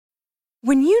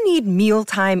When you need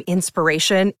mealtime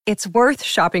inspiration, it's worth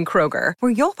shopping Kroger,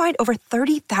 where you'll find over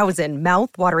 30,000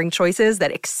 mouth-watering choices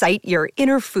that excite your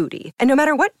inner foodie. And no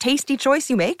matter what tasty choice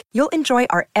you make, you'll enjoy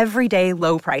our everyday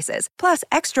low prices, plus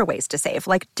extra ways to save,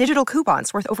 like digital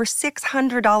coupons worth over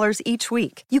 $600 each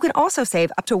week. You can also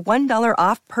save up to $1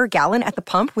 off per gallon at the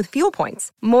pump with fuel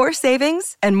points. More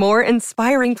savings and more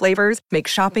inspiring flavors make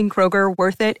shopping Kroger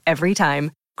worth it every time.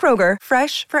 Kroger,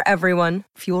 fresh for everyone.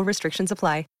 Fuel restrictions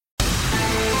apply.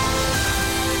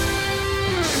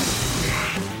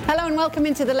 Hello and welcome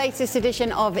into the latest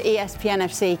edition of ESPN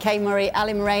FC. Kay Murray,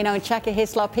 Ali Moreno and Chaka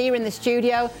Hislop here in the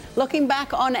studio, looking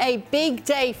back on a big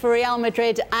day for Real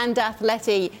Madrid and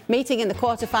Atleti, meeting in the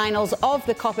quarterfinals of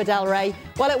the Copa del Rey.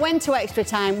 Well, it went to extra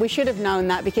time. We should have known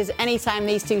that, because anytime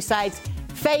these two sides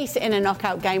face in a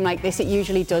knockout game like this, it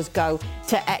usually does go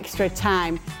to extra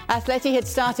time. Atleti had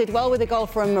started well with a goal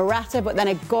from Morata, but then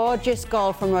a gorgeous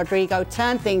goal from Rodrigo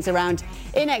turned things around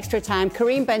in extra time.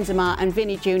 Karim Benzema and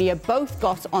Vinny Jr. both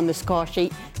got on the score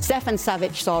sheet. Stefan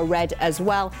Savic saw red as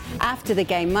well. After the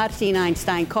game, Martin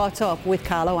Einstein caught up with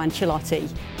Carlo Ancelotti.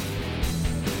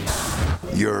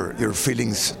 Your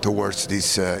feelings towards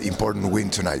this important win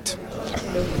tonight?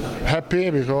 Happy,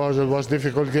 because it was a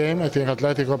difficult game. I think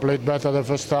Atletico played better the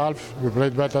first half. We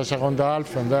played better second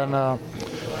half, and then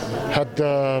had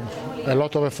a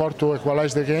lot of effort to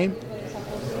equalize the game.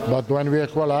 But when we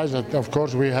equalized, of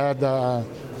course, we had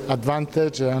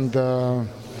advantage, and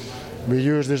we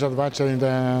used this advantage in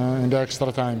the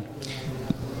extra time.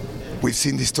 We've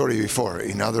seen this story before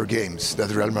in other games, that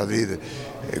Real Madrid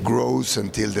grows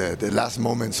until the last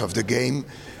moments of the game,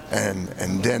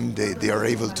 and then they are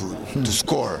able to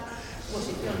score.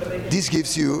 This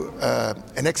gives you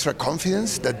an extra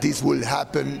confidence that this will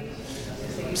happen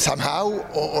somehow,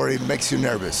 or it makes you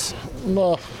nervous?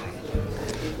 No,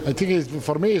 I think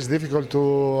for me it's difficult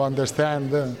to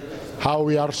understand how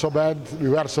we are so bad. We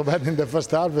were so bad in the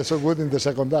first half and so good in the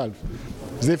second half.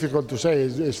 It's difficult to say.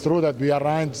 It's true that we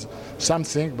arranged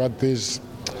something, but it's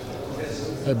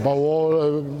above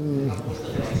all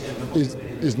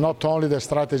is not only the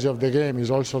strategy of the game, it's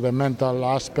also the mental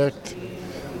aspect,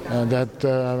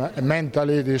 that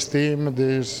mentally this team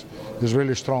is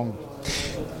really strong.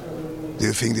 Do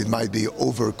you think it might be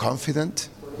overconfident,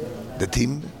 the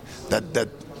team, that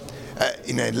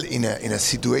in a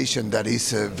situation that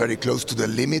is very close to the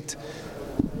limit,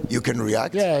 you can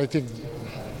react? Yeah, I think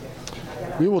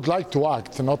we would like to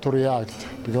act, not to react,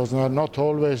 because not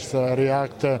always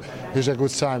react is a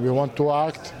good sign. We want to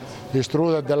act. It's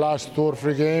true that the last 2 or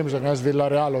 3 games against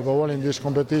Villarreal, overall in this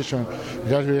competition,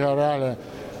 against Villarreal,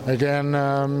 again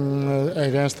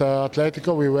against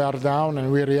Atletico, we were down and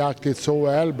we reacted so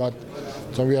well, but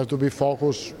so we have to be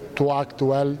focused to act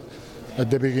well at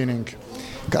the beginning.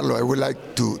 Carlo, I would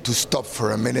like to stop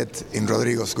for a minute in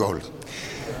Rodrigo's goal,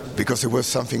 because it was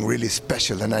something really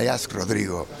special, and I asked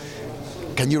Rodrigo,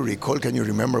 can you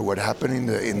remember what happened in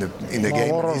the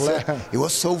game? It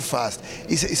was so fast.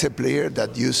 He's a player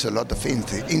that uses a lot of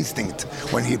instinct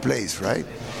when he plays, right?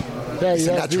 Yeah,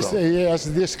 he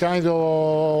has this kind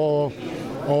of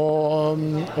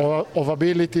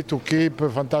ability to keep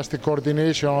fantastic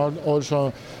coordination,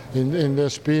 also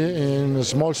in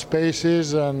small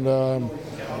spaces, and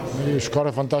he scored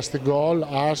a fantastic goal,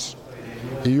 as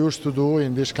he used to do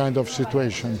in this kind of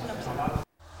situation.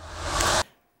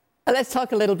 Let's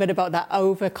talk a little bit about that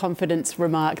overconfidence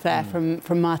remark there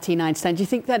from Martin Einstein. Do you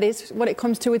think that is what it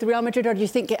comes to with Real Madrid, or do you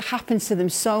think it happens to them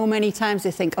so many times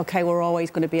they think, okay, we're always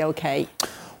going to be okay?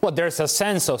 Well, there's a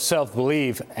sense of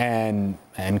self-belief and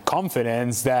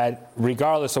confidence that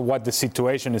regardless of what the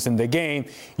situation is in the game,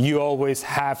 you always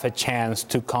have a chance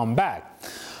to come back.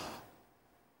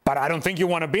 But I don't think you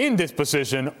want to be in this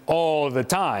position all the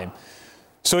time.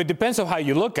 So it depends on how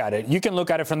you look at it. You can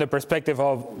look at it from the perspective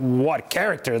of what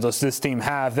character does this team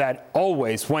have that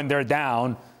always, when they're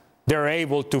down, they're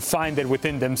able to find it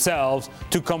within themselves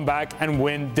to come back and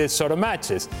win this sort of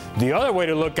matches. The other way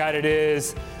to look at it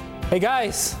is, hey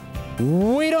guys,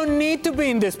 we don't need to be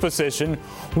in this position.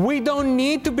 We don't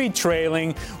need to be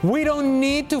trailing. We don't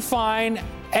need to find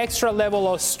extra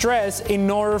level of stress in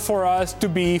order for us to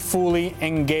be fully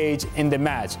engaged in the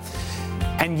match.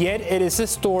 And yet it is a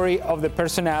story of the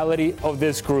personality of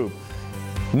this group.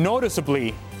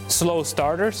 Noticeably slow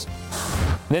starters,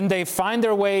 then they find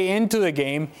their way into the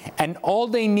game, and all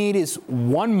they need is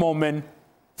one moment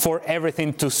for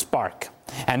everything to spark.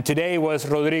 And today was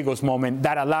Rodrigo's moment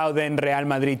that allowed then Real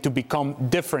Madrid to become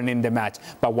different in the match.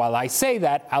 But while I say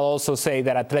that, I'll also say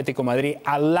that Atletico Madrid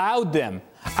allowed them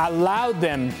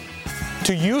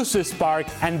to use the spark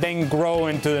and then grow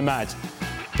into the match.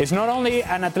 It's not only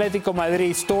an Atletico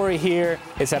Madrid story here,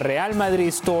 it's a Real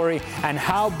Madrid story, and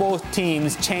how both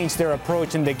teams changed their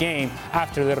approach in the game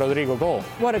after the Rodrigo goal.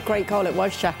 What a great goal it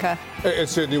was, Xhaka. It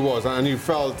certainly was, and you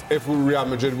felt if Real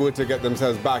Madrid were to get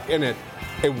themselves back in it,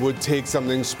 it would take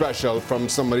something special from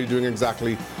somebody doing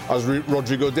exactly as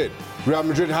Rodrigo did. Real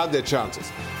Madrid had their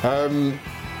chances.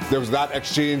 There was that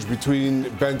exchange between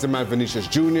Benzema and Vinicius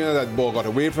Jr. That ball got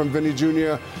away from Vinny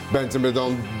Jr. Benzema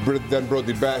then brought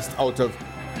the best out of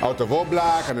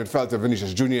Oblak, and it fell to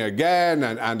Vinicius Jr. again,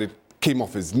 and it came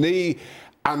off his knee.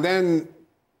 And then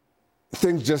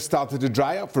things just started to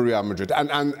dry up for Real Madrid.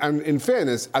 And in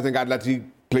fairness, I think Atleti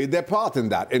played their part in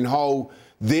that, in how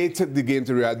they took the game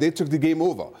to Real. They took the game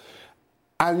over.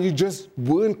 And you just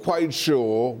weren't quite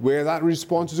sure where that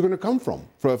response was going to come from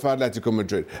for Atletico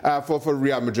Madrid, for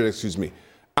Real Madrid, excuse me.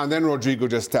 And then Rodrigo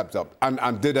just stepped up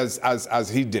and did as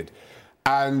he did.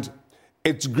 And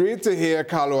it's great to hear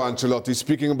Carlo Ancelotti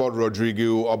speaking about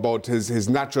Rodrigo, about his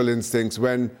natural instincts,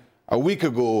 when a week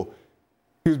ago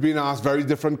he was being asked very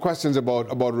different questions about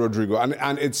Rodrigo.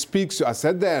 And it speaks to, I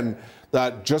said then,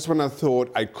 that just when I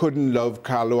thought I couldn't love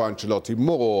Carlo Ancelotti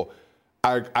more,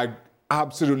 I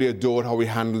absolutely adored how he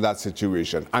handled that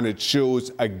situation. And it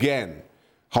shows, again,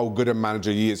 how good a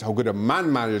manager he is, how good a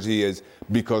man manager he is,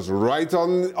 because right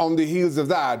on the heels of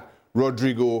that,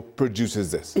 Rodrigo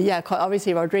produces this. Yeah,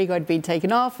 obviously Rodrigo had been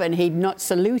taken off and he'd not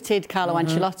saluted Carlo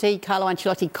Ancelotti. Carlo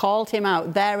Ancelotti called him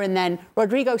out there and then.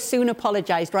 Rodrigo soon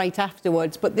apologised right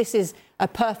afterwards, but this is a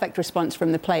perfect response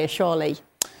from the player, surely.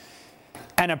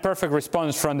 And a perfect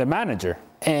response from the manager.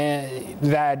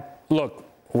 That, look,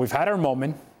 we've had our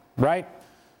moment, right?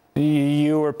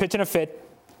 You were pitching a fit.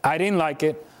 I didn't like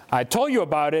it. I told you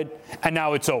about it, and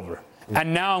now it's over.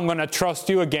 And now I'm going to trust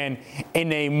you again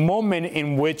in a moment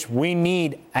in which we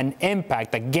need an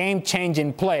impact, a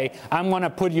game-changing play. I'm going to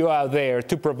put you out there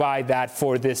to provide that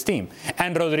for this team.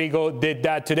 And Rodrigo did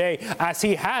that today, as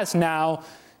he has now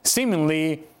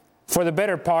seemingly for the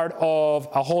better part of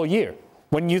a whole year.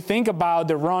 When you think about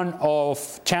the run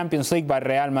of Champions League by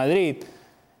Real Madrid,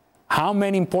 how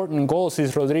many important goals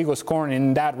is Rodrigo scoring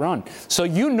in that run? So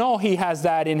you know he has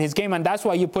that in his game, and that's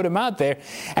why you put him out there.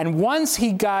 And once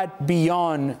he got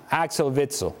beyond Axel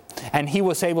Witsel, and he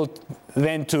was able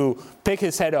then to pick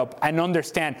his head up and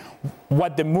understand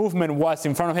what the movement was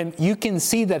in front of him, you can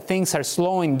see that things are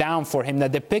slowing down for him,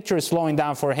 that the picture is slowing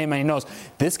down for him, and he knows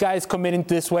this guy is committing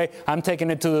this way, I'm taking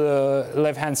it to the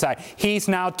left-hand side. He's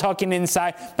now tucking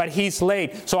inside, but he's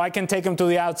late, so I can take him to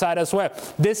the outside as well.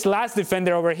 This last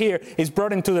defender over here is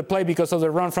brought into the play because of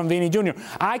the run from Vini Jr.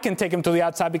 I can take him to the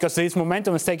outside because his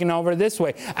momentum is taking over this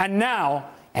way. And now,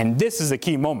 and this is the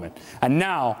key moment, and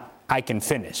now I can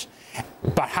finish.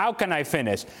 But how can I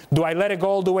finish? Do I let it go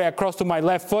all the way across to my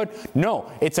left foot?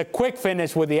 No, it's a quick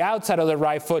finish with the outside of the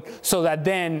right foot so that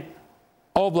then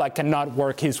Oblak cannot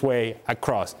work his way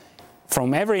across.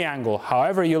 From every angle,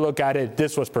 however you look at it,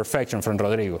 this was perfection from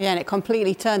Rodrigo. Yeah, and it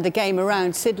completely turned the game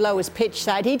around. Sid Lowe was pitch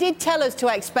side. He did tell us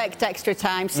to expect extra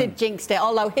time. Sid jinxed it,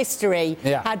 although history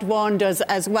had warned us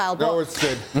as well. But no, it's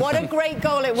Sid. What a great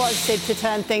goal it was, Sid, to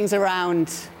turn things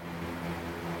around.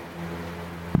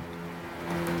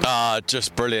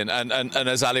 Just brilliant. And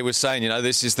as Ali was saying, you know,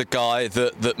 this is the guy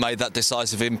that made that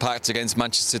decisive impact against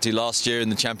Manchester City last year in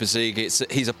the Champions League.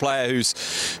 He's a player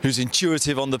who's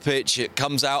intuitive on the pitch. It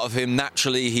comes out of him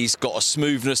naturally. He's got a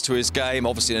smoothness to his game,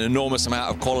 obviously an enormous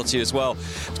amount of quality as well.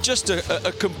 Just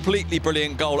a completely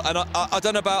brilliant goal. And I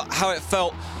don't know about how it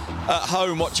felt at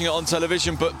home watching it on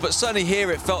television, but certainly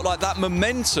here it felt like that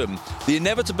momentum, the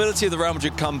inevitability of the Real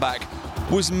Madrid comeback,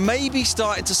 was maybe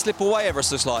starting to slip away ever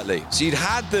so slightly. So you'd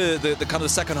had the kind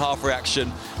of second half reaction,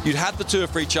 you'd had the 2 or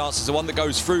 3 chances, the one that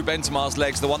goes through Benzema's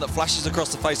legs, the one that flashes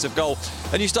across the face of goal,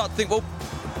 and you start to think, well,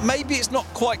 maybe it's not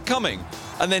quite coming.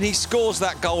 And then he scores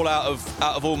that goal out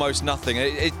of almost nothing.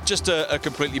 It's just a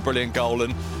completely brilliant goal,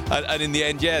 and in the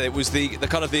end, yeah, it was the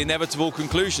kind of the inevitable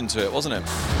conclusion to it, wasn't it?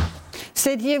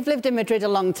 Sid, you've lived in Madrid a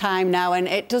long time now, and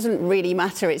it doesn't really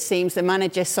matter, it seems, the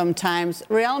manager sometimes.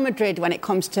 Real Madrid, when it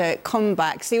comes to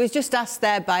comebacks, he was just asked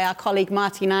there by our colleague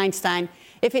Martin Einstein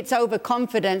if it's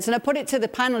overconfidence, and I put it to the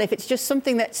panel, if it's just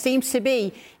something that seems to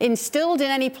be instilled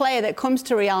in any player that comes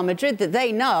to Real Madrid, that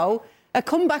they know a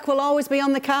comeback will always be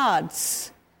on the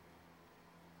cards.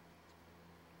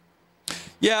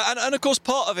 Yeah, and of course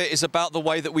part of it is about the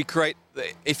way that we create,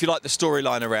 if you like, the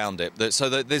storyline around it. So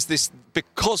that there's this,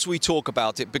 because we talk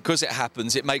about it, because it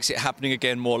happens, it makes it happening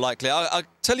again more likely. I'll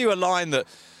tell you a line that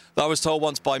I was told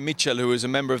once by Michel, who was a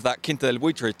member of that Quinta del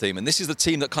Buitre team, and this is the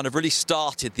team that kind of really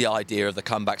started the idea of the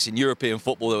comebacks in European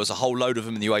football. There was a whole load of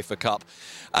them in the UEFA Cup.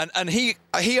 And I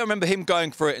remember him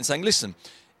going for it and saying, listen,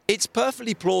 it's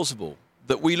perfectly plausible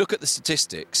that we look at the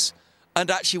statistics and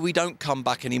actually we don't come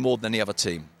back any more than any other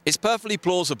team. It's perfectly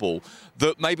plausible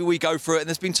that maybe we go for it, and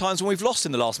there's been times when we've lost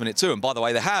in the last minute too, and by the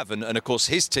way, they have, and of course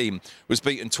his team was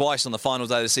beaten twice on the final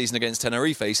day of the season against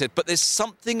Tenerife. He said, but there's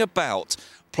something about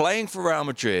playing for Real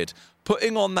Madrid,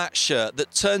 putting on that shirt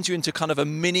that turns you into kind of a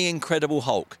mini Incredible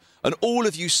Hulk, and all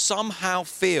of you somehow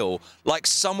feel like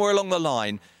somewhere along the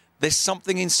line there's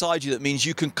something inside you that means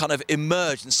you can kind of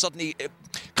emerge and suddenly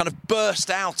kind of burst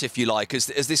out, if you like, as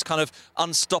this kind of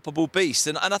unstoppable beast.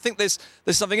 And I think there's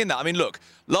something in that. I mean, look,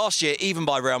 last year, even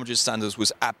by Real Madrid standards,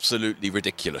 was absolutely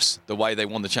ridiculous. The way they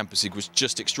won the Champions League was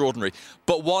just extraordinary.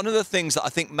 But one of the things that I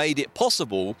think made it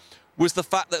possible was the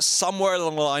fact that somewhere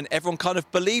along the line, everyone kind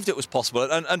of believed it was possible.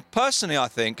 And personally, I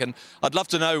think, and I'd love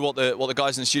to know what the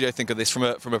guys in the studio think of this from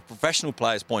a professional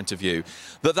player's point of view,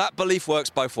 that belief works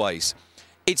both ways.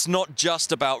 It's not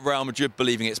just about Real Madrid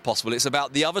believing it's possible. It's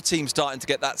about the other team starting to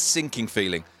get that sinking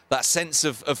feeling, that sense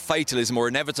of fatalism or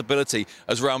inevitability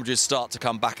as Real Madrid start to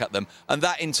come back at them. And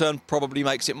that, in turn, probably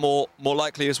makes it more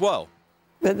likely as well.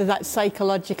 That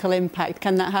psychological impact,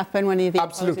 can that happen when you're the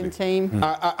opposing team?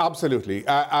 Absolutely.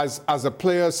 As a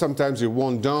player, sometimes you're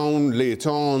worn down, late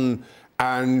on,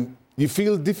 and you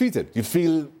feel defeated. You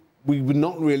feel we were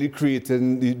not really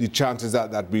creating the chances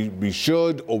that we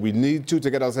should or we need to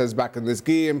get ourselves back in this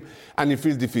game, and you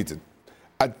feel defeated.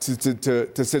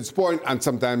 To Sid's point, and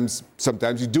sometimes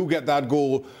you do get that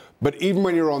goal, but even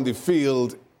when you're on the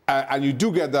field and you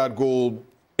do get that goal,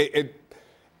 it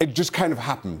just kind of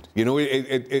happened. You know,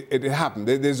 it happened.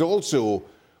 There's also,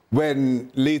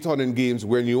 when late on in games,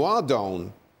 when you are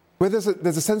down, where there's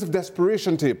a sense of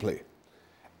desperation to your play.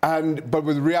 But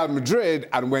with Real Madrid,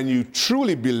 and when you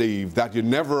truly believe that you're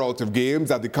never out of games,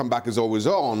 that the comeback is always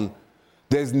on,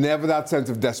 there's never that sense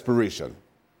of desperation.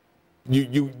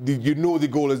 You know the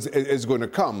goal is going to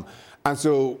come. And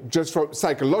so just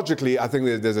psychologically, I think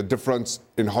there's a difference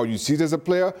in how you see it as a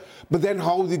player, but then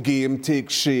how the game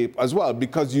takes shape as well,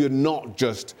 because you're not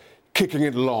just kicking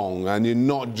it long and you're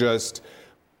not just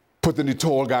putting the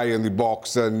tall guy in the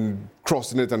box and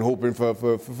crossing it and hoping for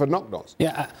knockdowns.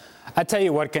 Yeah, I tell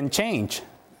you what can change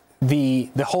the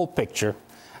whole picture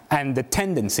and the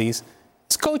tendencies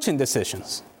is coaching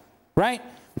decisions, right?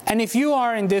 And if you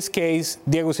are, in this case,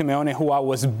 Diego Simeone, who I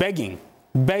was begging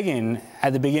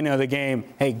at the beginning of the game,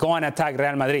 hey, go and attack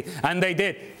Real Madrid. And they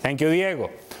did. Thank you, Diego.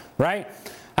 Right?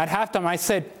 At halftime, I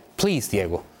said, please,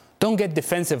 Diego, don't get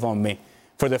defensive on me.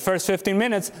 For the first 15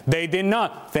 minutes, they did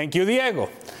not. Thank you, Diego.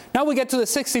 Now we get to the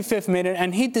 65th minute,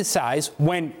 and he decides,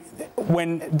 when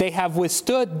they have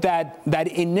withstood that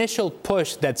initial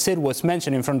push that Sid was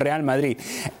mentioning from Real Madrid,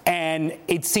 and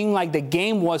it seemed like the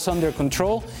game was under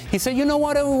control, he said, you know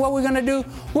what we're going to do?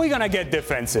 We're going to get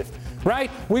defensive.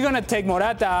 Right? We're going to take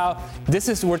Morata out.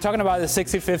 We're talking about the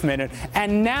 65th minute.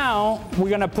 And now we're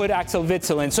going to put Axel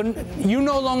Witsel in. So you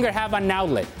no longer have an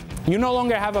outlet. You no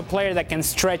longer have a player that can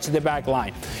stretch the back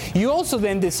line. You also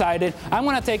then decided, I'm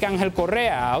going to take Angel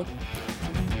Correa out.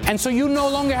 And so you no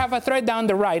longer have a threat down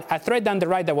the right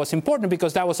that was important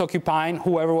because that was occupying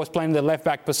whoever was playing the left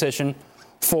back position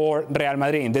for Real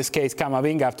Madrid, in this case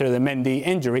Camavinga after the Mendy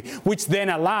injury, which then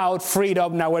freed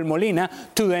up Nahuel Molina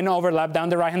to then overlap down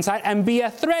the right-hand side and be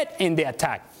a threat in the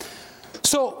attack.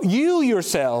 So you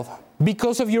yourself,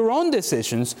 because of your own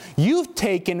decisions, you've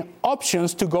taken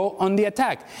options to go on the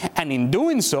attack. And in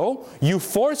doing so, you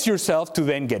force yourself to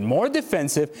then get more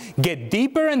defensive, get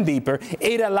deeper and deeper.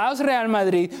 It allows Real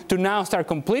Madrid to now start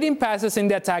completing passes in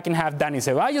the attacking half. Dani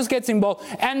Ceballos gets involved,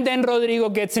 and then Rodrigo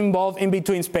gets involved in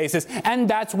between spaces, and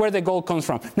that's where the goal comes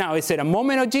from. Now, is it a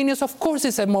moment of genius? Of course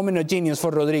it's a moment of genius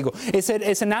for Rodrigo. Is it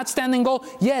an outstanding goal?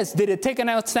 Yes. Did it take an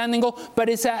outstanding goal? But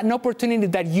it's an opportunity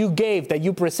that you gave, that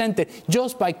you presented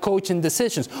just by coaching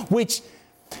decisions, which,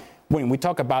 when we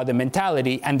talk about the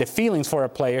mentality and the feelings for a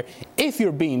player, if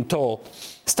you're being told,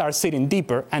 start sitting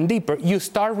deeper and deeper, you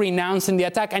start renouncing the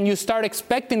attack and you start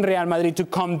expecting Real Madrid to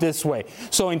come this way.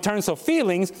 So in terms of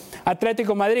feelings,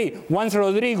 Atletico Madrid, once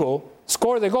Rodrigo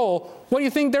scored the goal, what do you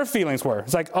think their feelings were?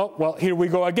 It's like, oh, well, here we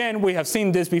go again. We have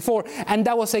seen this before. And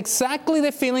that was exactly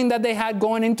the feeling that they had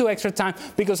going into extra time,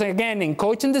 because again, in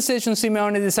coaching decisions,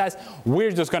 Simeone decides,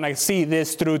 we're just going to see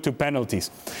this through to penalties.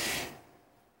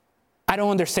 I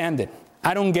don't understand it.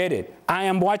 I don't get it. I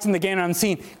am watching the game and I'm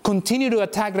seeing continue to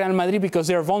attack Real Madrid because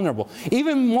they're vulnerable.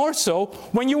 Even more so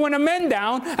when you want a man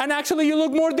down and actually you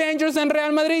look more dangerous than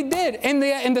Real Madrid did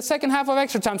in the second half of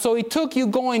extra time. So it took you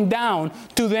going down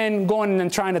to then going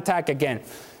and trying to attack again.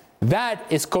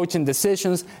 That is coaching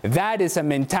decisions. That is a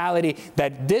mentality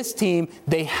that this team,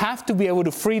 they have to be able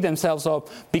to free themselves up,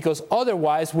 because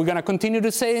otherwise we're going to continue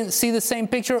to see the same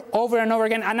picture over and over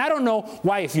again. And I don't know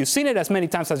why, if you've seen it as many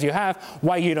times as you have,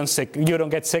 why you don't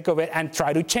get sick of it and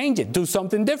try to change it, do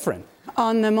something different.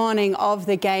 On the morning of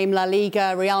the game, La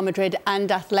Liga, Real Madrid and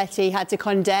Atleti had to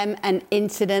condemn an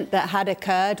incident that had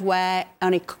occurred where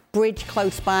on a bridge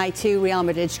close by to Real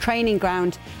Madrid's training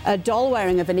ground, a doll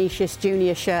wearing a Vinicius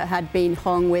Junior shirt had been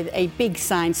hung with a big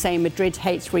sign saying Madrid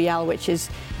hates Real, which is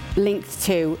linked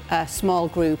to a small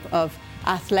group of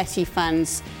Atleti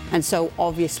fans. And so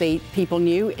obviously people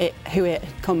knew who it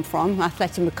had come from.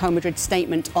 Atletico Madrid's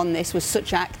statement on this was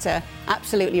such actor,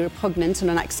 absolutely repugnant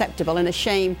and unacceptable, and a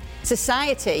shame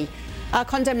society. Our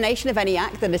condemnation of any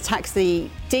act that attacks the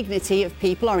dignity of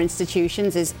people or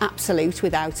institutions is absolute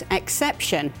without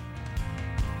exception.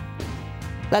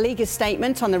 La Liga's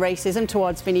statement on the racism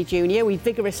towards Vinny Jr. We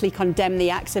vigorously condemn the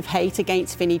acts of hate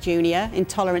against Vinny Jr.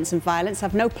 Intolerance and violence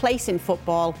have no place in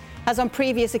football. As on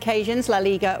previous occasions, La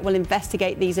Liga will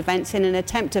investigate these events in an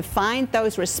attempt to find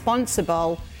those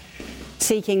responsible,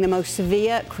 seeking the most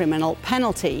severe criminal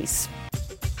penalties.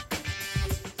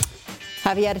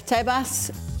 Javier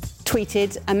Tebas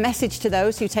tweeted a message to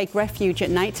those who take refuge at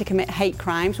night to commit hate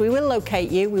crimes. We will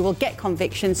locate you. We will get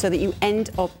convictions so that you end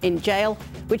up in jail,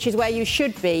 which is where you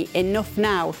should be. Enough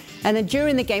now. And then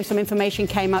during the game, some information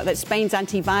came out that Spain's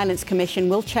Anti-Violence Commission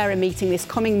will chair a meeting this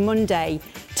coming Monday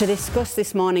to discuss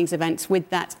this morning's events with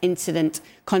that incident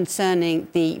concerning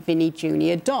the Vinny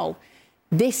Jr. doll.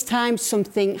 This time,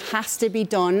 something has to be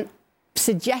done.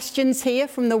 Suggestions here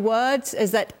from the words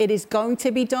is that it is going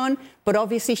to be done, but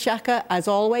obviously, Shaka, as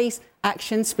always,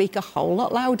 actions speak a whole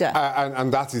lot louder.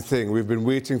 And that's the thing. We've been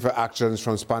waiting for actions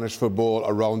from Spanish football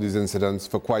around these incidents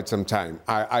for quite some time.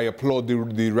 I applaud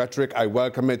the rhetoric. I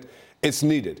welcome it. It's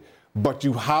needed. But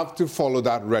you have to follow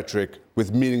that rhetoric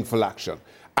with meaningful action.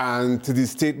 And to the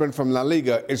statement from La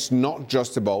Liga, it's not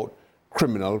just about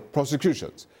criminal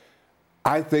prosecutions.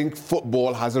 I think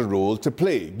football has a role to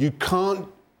play. You can't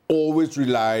always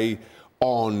rely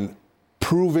on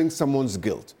proving someone's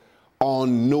guilt,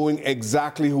 on knowing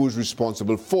exactly who is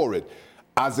responsible for it.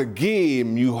 As a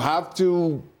game, you have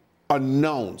to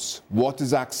announce what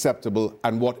is acceptable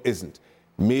and what isn't.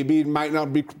 Maybe it might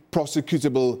not be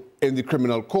prosecutable in the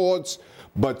criminal courts,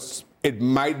 but it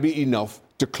might be enough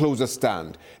to close a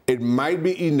stand. It might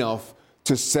be enough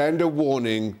to send a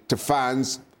warning to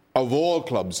fans of all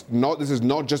clubs. This is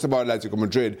not just about Atletico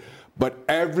Madrid, but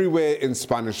everywhere in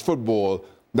Spanish football,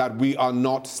 that we are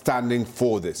not standing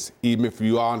for this. Even if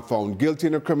you aren't found guilty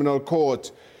in a criminal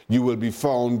court, you will be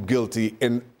found guilty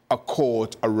in a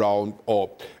court around, or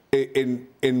in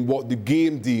what the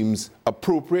game deems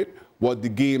appropriate, what the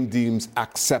game deems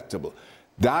acceptable.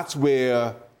 That's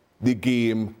where the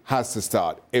game has to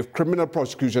start. If criminal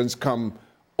prosecutions come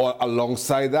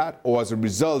alongside that or as a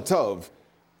result of,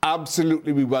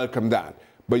 absolutely we welcome that.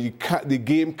 But the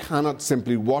game cannot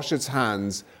simply wash its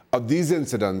hands of these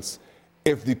incidents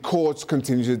if the courts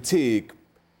continue to take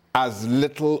as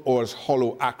little or as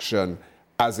hollow action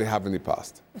as they have in the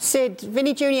past. Sid,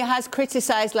 Vinny Jr. has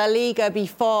criticised La Liga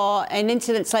before, and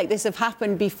incidents like this have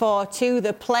happened before to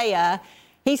the player.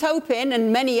 He's hoping,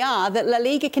 and many are, that La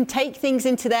Liga can take things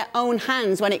into their own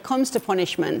hands when it comes to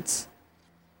punishment.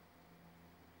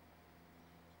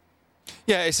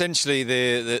 Yeah, essentially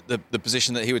the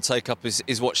position that he would take up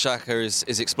is what Shaka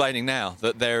is explaining now,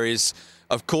 that there is,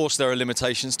 of course, there are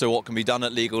limitations to what can be done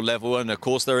at legal level, and of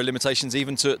course there are limitations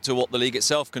even to what the league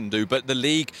itself can do. But the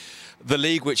league,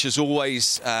 which has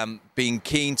always been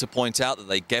keen to point out that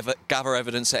they gather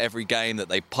evidence at every game, that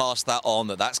they pass that on,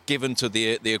 that's given to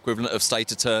the equivalent of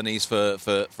state attorneys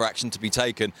for action to be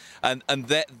taken, and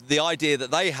the idea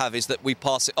that they have is that we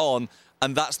pass it on.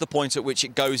 And that's the point at which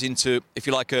it goes into, if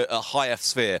you like, a higher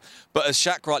sphere. But as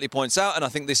Shaq rightly points out, and I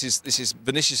think this is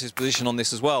Vinicius' position on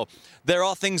this as well, there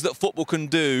are things that football can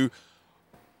do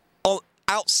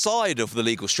outside of the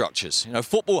legal structures. You know,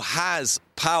 football has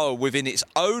power within its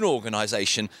own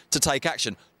organisation to take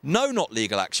action. No, not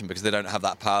legal action, because they don't have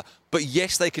that power. But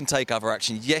yes, they can take other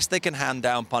action. Yes, they can hand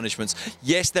down punishments.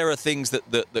 Yes, there are things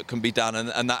that can be done.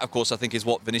 And that, of course, I think is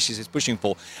what Vinicius is pushing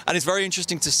for. And it's very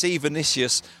interesting to see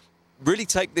Vinicius really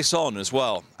take this on as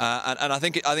well, and I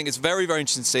think it's very, very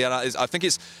interesting to see, and I think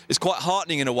it's quite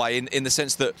heartening in a way, in the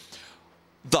sense that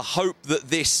the hope that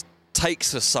this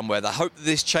takes us somewhere, the hope that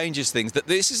this changes things, that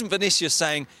this isn't Vinicius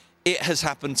saying it has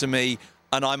happened to me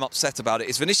and I'm upset about it.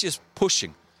 It's Vinicius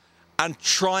pushing, and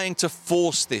trying to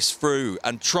force this through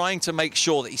and trying to make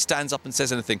sure that he stands up and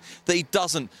says anything, that he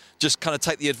doesn't just kind of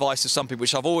take the advice of some people,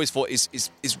 which I've always thought is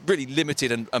really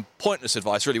limited and pointless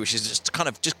advice, really, which is just kind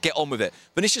of just get on with it.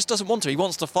 Vinicius doesn't want to. He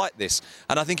wants to fight this.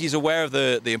 And I think he's aware of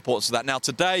the importance of that. Now,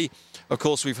 today, of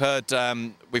course, we've heard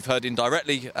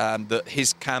indirectly that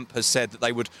his camp has said that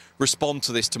they would respond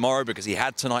to this tomorrow because he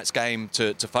had tonight's game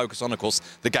to focus on. Of course,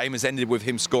 the game has ended with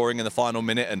him scoring in the final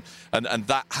minute, and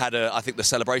that had I think the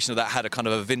celebration of that had a kind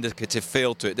of a vindicative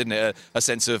feel to it, didn't it? A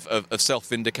sense of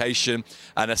self-vindication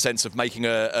and a sense of making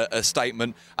a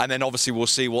statement. And then obviously we'll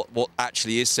see what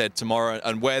actually is said tomorrow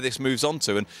and where this moves on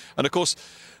to. And of course,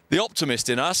 the optimist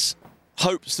in us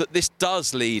hopes that this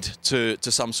does lead to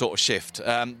some sort of shift.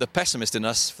 The pessimist in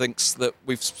us thinks that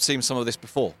we've seen some of this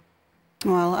before.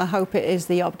 Well, I hope it is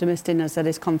the optimist in us that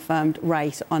is confirmed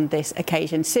right on this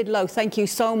occasion. Sid Lowe, thank you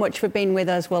so much for being with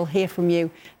us. We'll hear from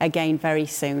you again very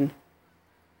soon.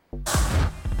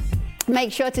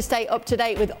 Make sure to stay up to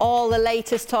date with all the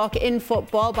latest talk in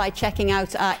football by checking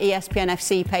out our ESPN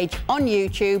FC page on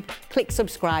YouTube. Click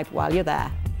subscribe while you're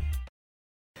there.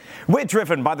 We're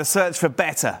driven by the search for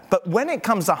better, but when it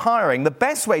comes to hiring, the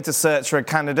best way to search for a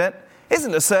candidate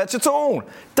isn't to search at all.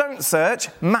 Don't search,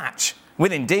 match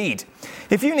with Indeed.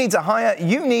 If you need to hire,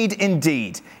 you need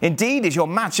Indeed. Indeed is your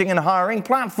matching and hiring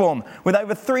platform with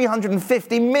over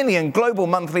 350 million global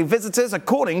monthly visitors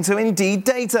according to Indeed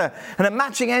data, and a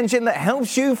matching engine that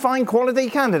helps you find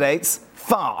quality candidates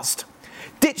fast.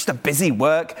 Ditch the busy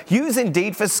work. Use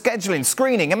Indeed for scheduling,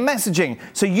 screening and messaging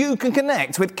so you can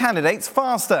connect with candidates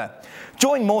faster.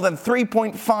 Join more than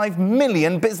 3.5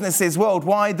 million businesses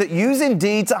worldwide that use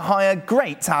Indeed to hire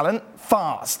great talent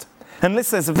fast. And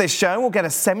listeners of this show will get a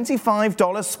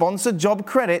 $75 sponsored job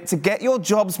credit to get your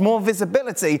jobs more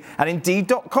visibility at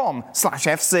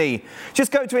Indeed.com/FC.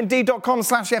 Just go to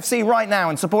Indeed.com/FC right now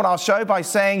and support our show by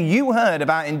saying you heard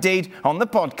about Indeed on the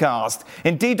podcast.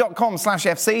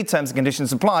 Indeed.com/FC, terms and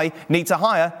conditions apply. Need to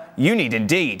hire? You need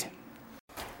Indeed.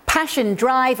 Passion,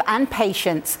 drive and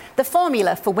patience. The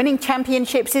formula for winning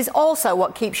championships is also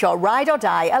what keeps your ride or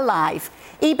die alive.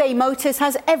 eBay Motors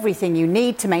has everything you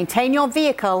need to maintain your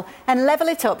vehicle and level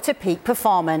it up to peak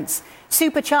performance.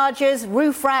 Superchargers,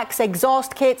 roof racks,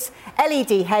 exhaust kits,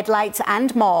 LED headlights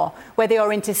and more. Whether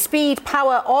you're into speed,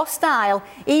 power or style,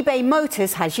 eBay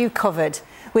Motors has you covered.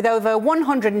 With over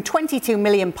 122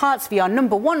 million parts for your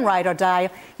number one ride or die,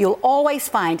 you'll always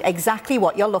find exactly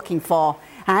what you're looking for.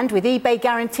 And with eBay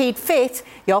Guaranteed Fit,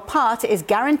 your part is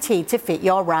guaranteed to fit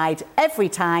your ride every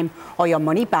time or your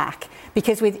money back.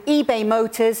 Because with eBay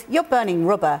Motors, you're burning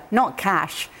rubber, not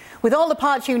cash. With all the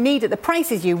parts you need at the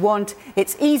prices you want,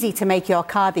 it's easy to make your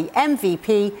car the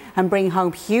MVP and bring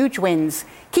home huge wins.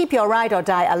 Keep your ride or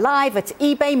die alive at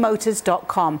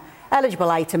ebaymotors.com. Eligible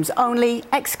items only,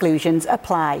 exclusions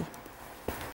apply.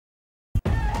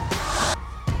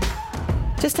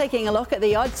 Just taking a look at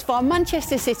the odds for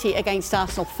Manchester City against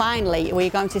Arsenal. Finally,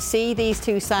 we're going to see these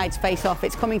two sides face off.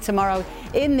 It's coming tomorrow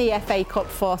in the FA Cup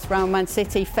fourth round. Man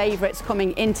City favourites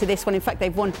coming into this one. In fact,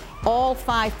 they've won all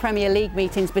 5 Premier League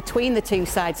meetings between the two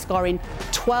sides, scoring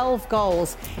 12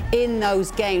 goals in those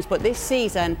games. But this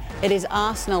season, it is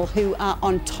Arsenal who are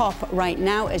on top right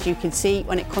now, as you can see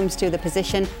when it comes to the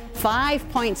position. 5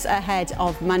 points ahead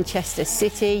of Manchester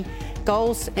City.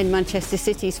 Goals in Manchester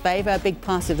City's favour, a big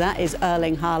part of that is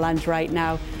Erling Haaland right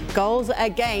now. Goals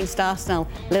against Arsenal,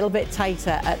 a little bit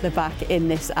tighter at the back in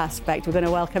this aspect. We're going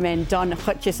to welcome in Don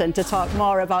Hutchison to talk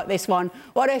more about this one.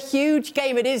 What a huge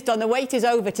game it is, Don. The wait is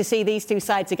over to see these two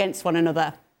sides against one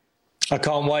another. I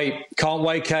can't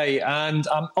wait, Kay. And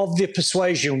I'm of the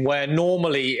persuasion where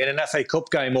normally in an FA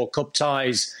Cup game or cup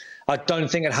ties, I don't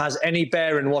think it has any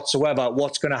bearing whatsoever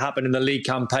what's going to happen in the league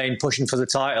campaign pushing for the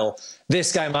title.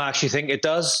 This game, I actually think it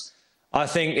does. I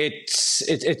think it's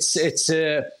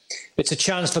a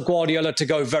chance for Guardiola to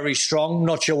go very strong.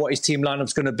 Not sure what his team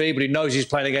lineup's going to be, but he knows he's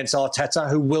playing against Arteta,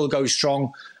 who will go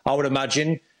strong, I would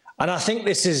imagine. And I think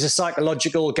this is a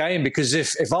psychological game because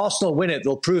if Arsenal win it,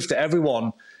 they'll prove to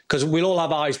everyone, because we'll all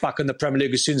have eyes back on the Premier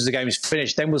League as soon as the game is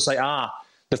finished. Then we'll say,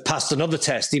 they've passed another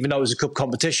test, even though it was a cup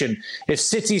competition. If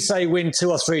City, say, win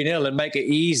 2 or 3-0 and make it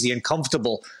easy and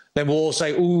comfortable, then we'll all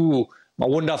say, I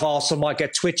wonder if Arsenal might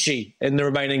get twitchy in the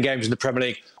remaining games in the Premier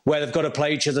League, where they've got to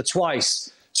play each other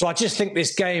twice. So I just think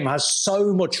this game has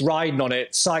so much riding on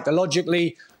it,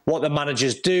 psychologically, what the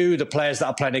managers do, the players that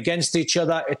are playing against each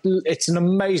other. It's an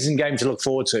amazing game to look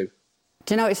forward to.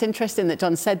 Do you know, it's interesting that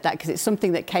Don said that because it's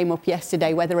something that came up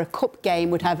yesterday, whether a cup game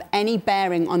would have any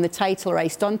bearing on the title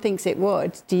race. Don thinks it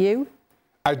would. Do you?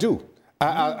 I do.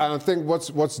 I think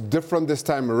what's different this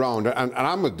time around, and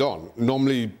I'm with Don,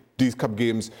 normally these cup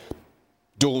games,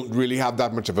 don't really have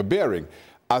that much of a bearing.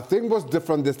 I think what's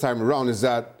different this time around is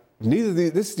that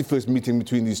this is the first meeting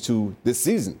between these two this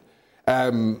season.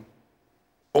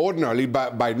 Ordinarily,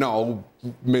 by now,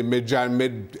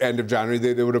 end of January,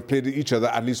 they would have played each other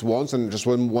at least once, and just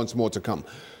once more to come.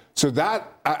 So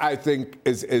that, I think,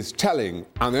 is telling.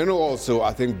 And then also,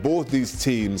 I think both these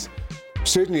teams,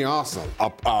 certainly Arsenal,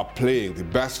 are playing the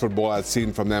best football I've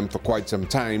seen from them for quite some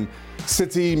time.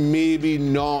 City maybe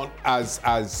not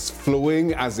as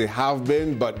flowing as they have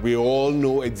been, but we all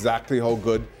know exactly how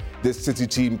good this City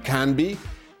team can be.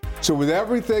 So with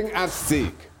everything at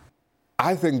stake,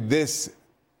 I think this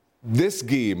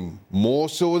game, more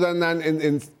so than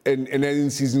in any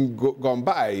season gone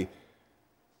by,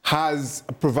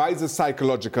 provides a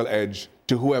psychological edge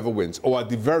to whoever wins, or at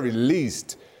the very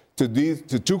least to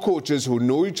two coaches who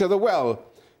know each other well,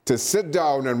 to sit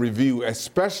down and review,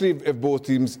 especially if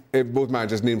both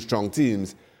managers name strong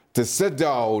teams, to sit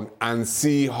down and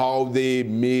see how they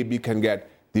maybe can get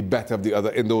the better of the other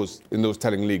in those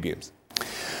telling league games.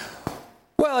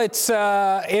 Well, it's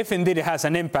if indeed it has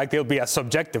an impact, it'll be a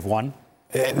subjective one.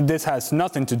 This has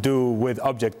nothing to do with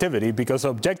objectivity, because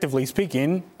objectively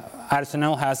speaking,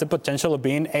 Arsenal has the potential of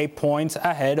being 8 points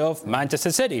ahead of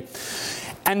Manchester City.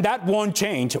 And that won't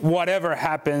change whatever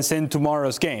happens in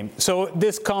tomorrow's game. So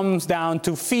this comes down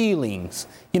to feelings.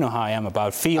 You know how I am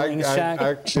about feelings,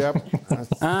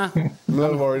 Shaq. I'm a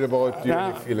little worried about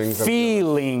your feelings.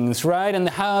 Feelings, right? And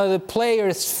how the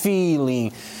players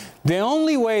feeling. The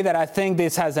only way that I think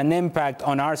this has an impact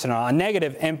on Arsenal, a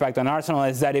negative impact on Arsenal,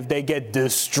 is that if they get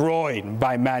destroyed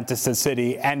by Manchester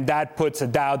City, and that puts a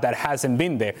doubt that hasn't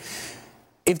been there.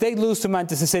 If they lose to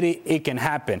Manchester City, it can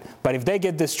happen. But if they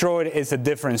get destroyed, it's a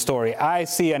different story. I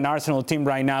see an Arsenal team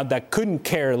right now that couldn't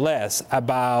care less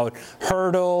about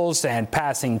hurdles and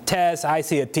passing tests. I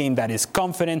see a team that is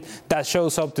confident, that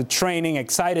shows up to training,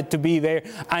 excited to be there,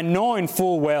 and knowing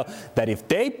full well that if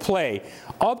they play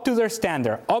up to their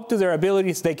standard, up to their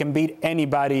abilities, they can beat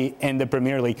anybody in the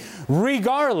Premier League,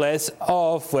 regardless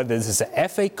of whether this is a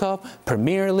FA Cup,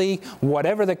 Premier League,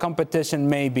 whatever the competition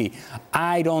may be.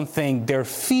 I don't think their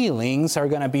feelings are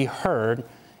going to be hurt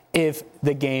if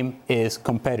the game is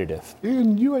competitive.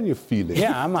 You and your feelings.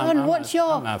 Yeah, what's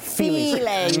your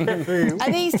feeling? Are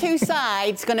these two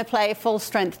sides going to play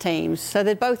full-strength teams? So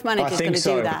that both managers going to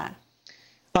do that?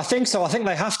 I think so. I think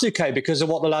they have to, Kay, because of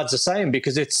what the lads are saying.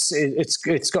 Because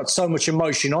it's got so much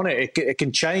emotion on it. It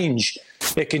can change.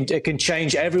 It can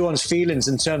change everyone's feelings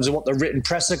in terms of what the written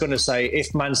press are going to say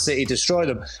if Man City destroy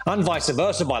them, and vice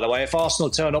versa. By the way, if Arsenal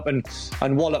turn up and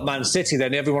wallop Man City,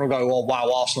 then everyone will go, "Oh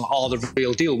wow, Arsenal are the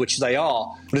real deal," which they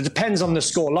are. But it depends on the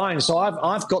score line. So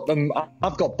I've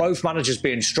got both managers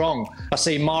being strong. I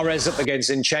see Mahrez up against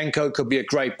Zinchenko, could be a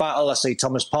great battle. I see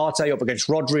Thomas Partey up against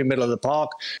Rodri, middle of the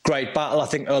park, great battle. I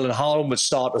think Erling Haaland would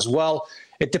start as well.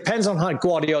 It depends on how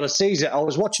Guardiola sees it. I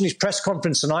was watching his press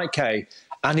conference tonight, Kay,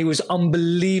 and he was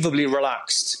unbelievably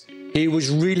relaxed. He was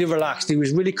really relaxed. He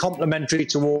was really complimentary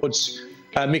towards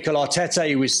Mikel Arteta.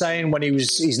 He was saying when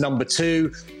he's number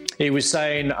two, he was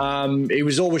saying he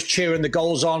was always cheering the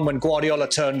goals on when Guardiola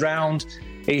turned round.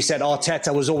 He said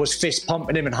Arteta was always fist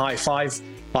pumping him and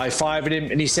high-fiving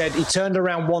him. And he said he turned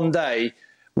around one day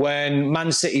when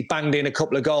Man City banged in a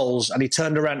couple of goals, and he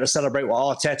turned around to celebrate with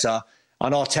Arteta,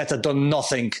 and Arteta done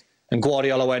nothing. And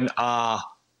Guardiola went,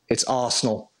 it's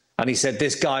Arsenal. And he said,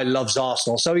 this guy loves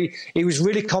Arsenal. So he was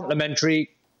really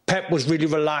complimentary. Pep was really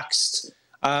relaxed.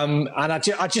 And I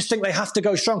just think they have to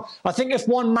go strong. I think if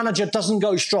one manager doesn't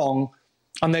go strong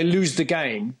and they lose the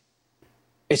game,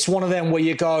 it's one of them where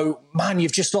you go, man,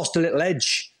 you've just lost a little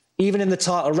edge. Even in the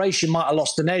title race, you might have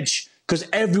lost an edge, because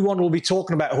everyone will be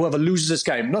talking about whoever loses this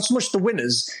game. Not so much the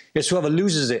winners, it's whoever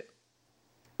loses it.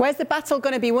 Where's the battle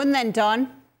going to be won then, Don?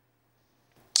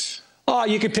 Oh,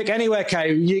 you can pick anywhere,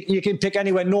 Kay. You can pick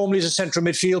anywhere. Normally, as a central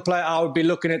midfield player, I would be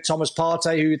looking at Thomas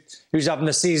Partey, who's having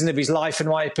the season of his life, in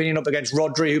my opinion, up against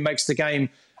Rodri, who makes the game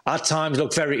at times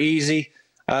look very easy.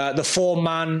 The form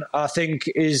man, I think,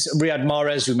 is Riyad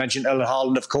Mahrez, who mentioned Erling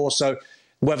Haaland, of course. So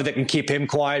whether they can keep him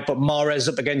quiet, but Mahrez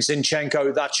up against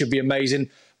Zinchenko, that should be amazing.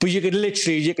 But you can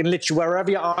literally, wherever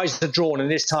your eyes are drawn in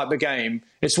this type of game,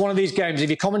 it's one of these games, if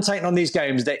you're commentating on these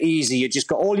games, they're easy. You just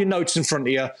got all your notes in front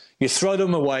of you, you throw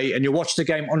them away, and you watch the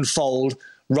game unfold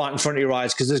right in front of your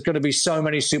eyes, because there's going to be so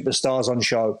many superstars on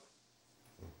show.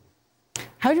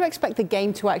 How do you expect the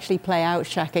game to actually play out,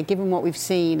 Shaka, given what we've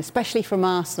seen, especially from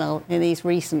Arsenal in these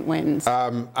recent wins?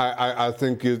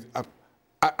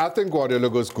 I think Guardiola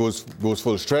goes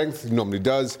full strength. He normally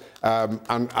does.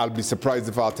 And I'll be surprised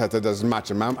if Arteta doesn't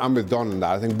match him. I'm with Don on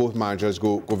that. I think both managers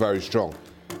go very strong.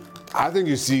 I think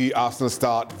you see Arsenal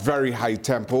start very high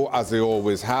tempo, as they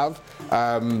always have,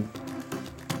 and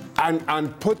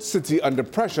put City under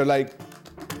pressure like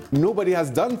nobody has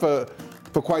done for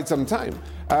quite some time.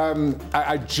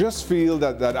 I just feel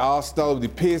that Arsenal, the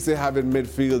pace they have in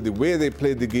midfield, the way they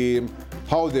play the game,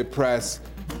 how they press,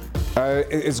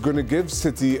 is going to give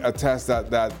City a test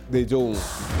that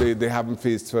they haven't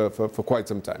faced for quite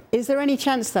some time. Is there any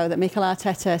chance, though, that Mikel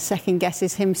Arteta second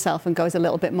guesses himself and goes a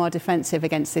little bit more defensive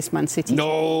against this Man City?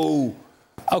 No.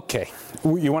 Okay,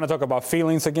 you want to talk about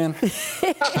feelings again?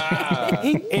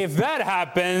 If that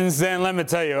happens, then let me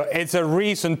tell you, it's a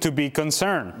reason to be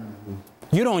concerned.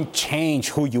 You don't change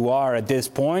who you are at this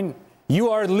point.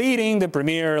 You are leading the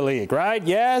Premier League, right?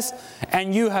 Yes.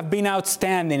 And you have been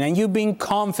outstanding and you've been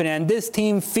confident. This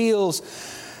team feels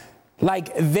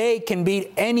like they can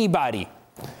beat anybody.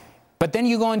 But then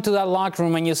you go into that locker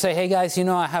room and you say, hey, guys,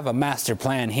 I have a master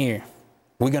plan here.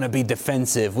 We're going to be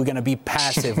defensive. We're going to be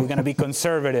passive. We're going to be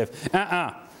conservative.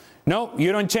 No,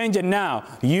 you don't change it now.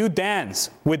 You dance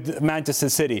with Manchester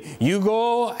City. You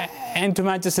go into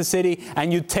Manchester City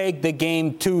and you take the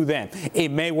game to them. It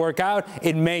may work out,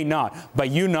 it may not, but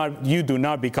you do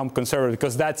not become conservative,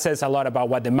 because that says a lot about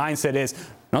what the mindset is,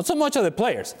 not so much of the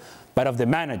players, but of the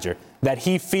manager, that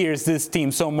he fears this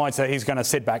team so much that he's going to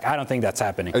sit back. I don't think that's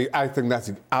happening. I think that's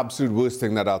the absolute worst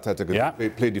thing that Arteta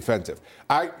could play defensive.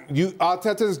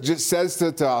 Arteta just says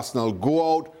to Arsenal,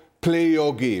 go out, play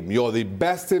your game. You're the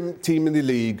best team in the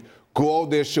league. Go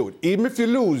out there, show it. Even if you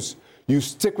lose, you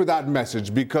stick with that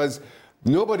message, because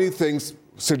nobody thinks,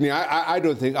 Sydney, I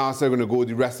don't think Arsenal are going to go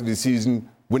the rest of the season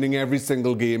winning every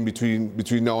single game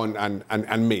between now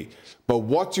and May. But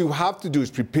what you have to do is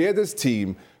prepare this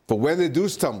team for when they do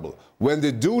stumble, when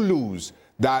they do lose,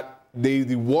 that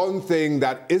the one thing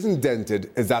that isn't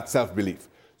dented is that self-belief.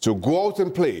 So go out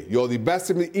and play. You're the best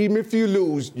team. Even if you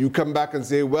lose, you come back and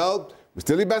say, well, we're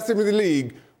still the best team in the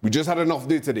league. We just had an off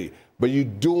day today. But you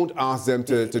don't ask them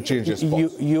to change their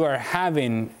spots. You are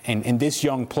having, in these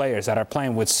young players that are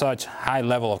playing with such high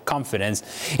level of confidence,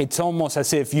 it's almost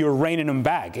as if you're reining them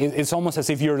back. It's almost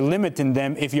as if you're limiting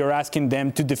them if you're asking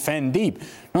them to defend deep.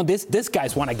 No, these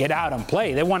guys want to get out and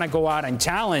play. They want to go out and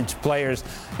challenge players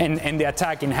in the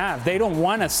attacking half. They don't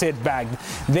want to sit back.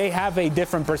 They have a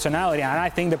different personality, and I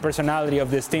think the personality of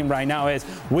this team right now is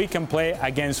we can play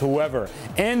against whoever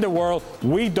in the world.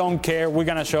 We don't care. We're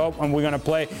going to show up and we're going to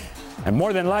play. And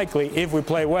more than likely, if we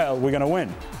play well, we're going to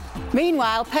win.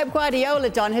 Meanwhile, Pep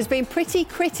Guardiola, Don, has been pretty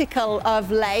critical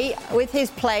of late with his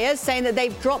players, saying that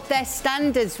they've dropped their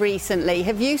standards recently.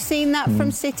 Have you seen that from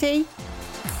City?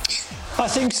 I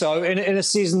think so. In a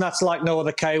season that's like no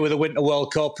other, Kay, with a Winter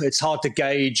World Cup, it's hard to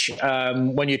gauge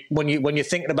when you're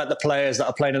thinking about the players that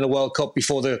are playing in the World Cup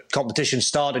before the competition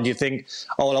started. You think,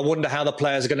 oh, well, I wonder how the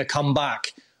players are going to come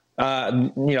back.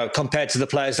 Compared to the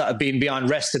players that have been behind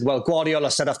rested. Well,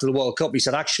 Guardiola said after the World Cup, he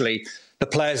said, actually, the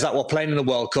players that were playing in the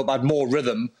World Cup had more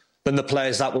rhythm than the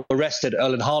players that were rested.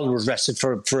 Erling Haaland was rested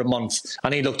for a month,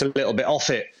 and he looked a little bit off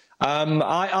it.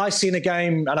 I seen a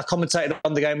game, and I commentated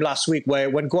on the game last week, where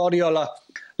when Guardiola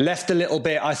left a little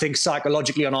bit, I think,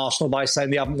 psychologically on Arsenal by saying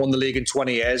they haven't won the league in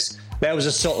 20 years. There was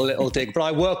a subtle little dig. But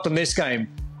I worked on this game,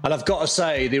 and I've got to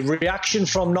say, the reaction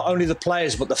from not only the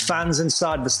players, but the fans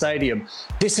inside the stadium,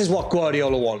 this is what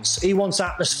Guardiola wants. He wants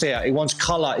atmosphere, he wants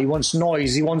colour, he wants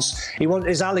noise, he wants,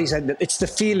 as Ali said, it's the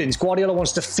feelings. Guardiola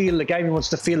wants to feel the game, he wants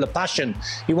to feel the passion,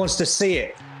 he wants to see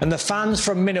it. And the fans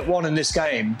from minute one in this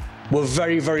game were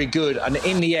very, very good. And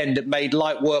in the end, it made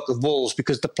light work of Wolves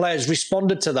because the players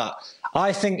responded to that.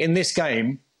 I think in this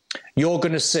game, you're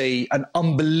going to see an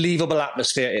unbelievable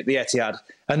atmosphere at the Etihad.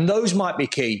 And those might be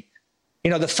key.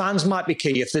 The fans might be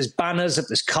key. If there's banners, if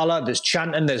there's colour, there's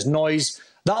chanting, there's noise,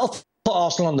 that'll put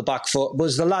Arsenal on the back foot. But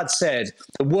as the lad said,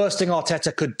 the worst thing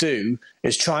Arteta could do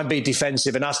is try and be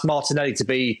defensive and ask Martinelli to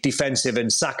be defensive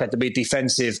and Saka to be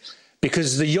defensive,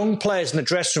 because the young players in the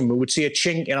dressing room would see a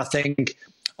chink in, I think,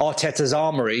 Arteta's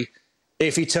armoury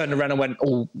if he turned around and went,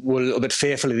 oh, we're a little bit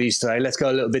fearful of these today, let's go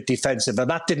a little bit defensive. And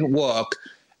that didn't work.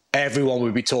 Everyone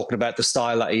would be talking about the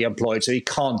style that he employed, so he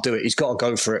can't do it. He's got to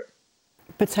go for it.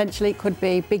 Potentially it could be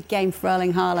a big game for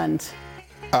Erling Haaland.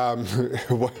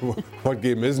 What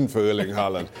game isn't for Erling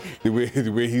Haaland? The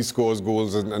way he scores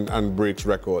goals and breaks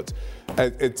records.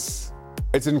 It's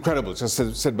incredible just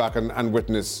to sit back and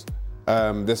witness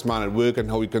this man at work and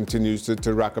how he continues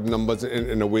to rack up numbers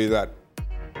in a way that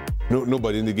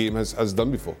nobody in the game has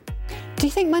done before. Do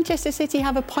you think Manchester City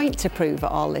have a point to prove at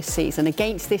all this season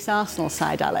against this Arsenal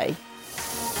side, Ali?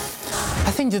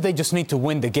 I think that they just need to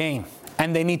win the game.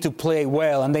 and they need to play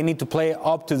well, and they need to play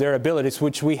up to their abilities,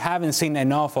 which we haven't seen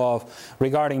enough of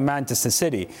regarding Manchester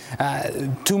City.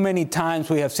 Too many times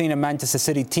we have seen a Manchester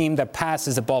City team that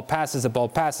passes the ball,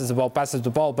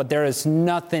 but there is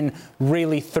nothing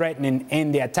really threatening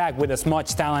in the attack with as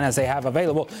much talent as they have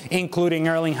available, including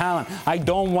Erling Haaland. I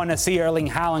don't want to see Erling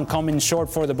Haaland coming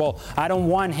short for the ball. I don't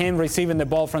want him receiving the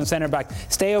ball from center back.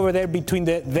 Stay over there between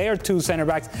their two center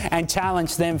backs and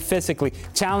challenge them physically.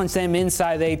 Challenge them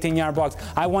inside the 18-yard box.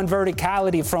 I want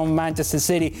verticality from Manchester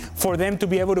City for them to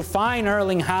be able to find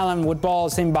Erling Haaland with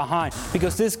balls in behind,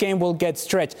 because this game will get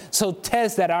stretched. So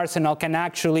test that Arsenal can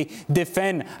actually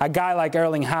defend a guy like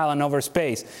Erling Haaland over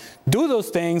space. Do those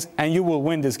things and you will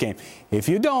win this game. If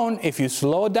you don't, if you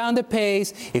slow down the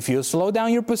pace, if you slow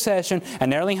down your possession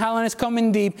and Erling Haaland is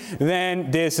coming deep,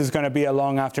 then this is going to be a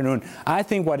long afternoon. I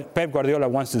think what Pep Guardiola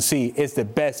wants to see is the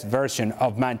best version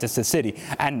of Manchester City.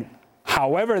 And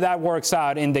however that works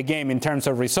out in the game in terms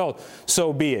of result,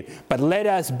 so be it. But let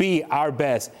us be our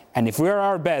best. And if we're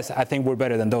our best, I think we're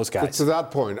better than those guys. But to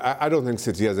that point, I don't think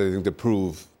City has anything to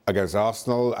prove against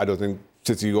Arsenal. I don't think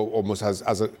City almost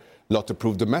has a lot to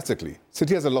prove domestically.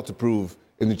 City has a lot to prove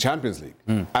in the Champions League.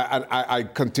 And I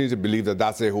continue to believe that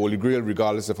that's a holy grail,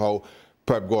 regardless of how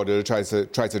Pep Guardiola tries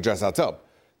to dress that up.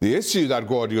 The issue that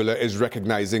Guardiola is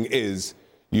recognizing is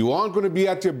you aren't going to be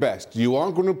at your best. You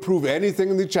aren't going to prove anything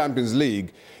in the Champions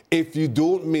League if you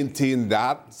don't maintain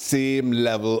that same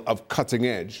level of cutting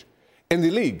edge in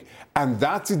the league. And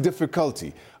that's the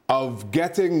difficulty of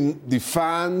getting the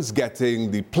fans,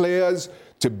 getting the players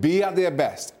to be at their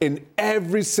best in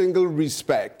every single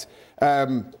respect,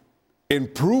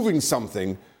 improving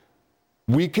something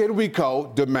week in, week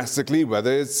out, domestically,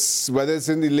 whether it's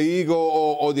in the league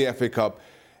or the FA Cup,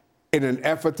 in an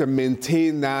effort to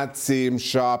maintain that same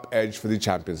sharp edge for the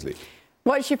Champions League.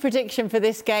 What's your prediction for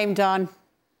this game, Don?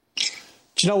 Do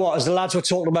you know what? As the lads were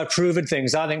talking about proving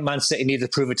things, I think Man City need to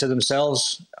prove it to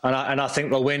themselves. And I think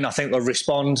they'll win. I think they'll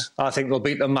respond. I think they'll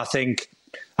beat them. I think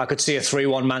I could see a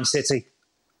 3-1 Man City.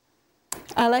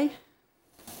 Ali?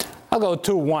 I'll go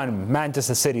 2-1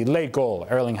 Manchester City. Late goal,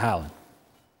 Erling Haaland.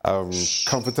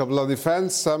 Comfortable on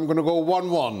defence. I'm going to go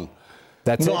 1-1.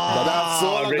 That's it. That's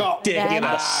all I got.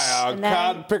 I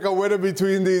can't pick a winner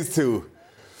between these two.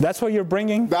 That's what you're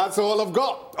bringing? That's all I've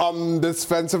got on this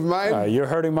fence of mine. You're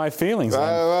hurting my feelings.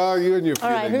 Well, you and your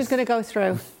feelings. All right, who's going to go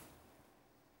through?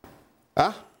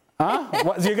 Huh?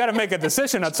 Well, you got to make a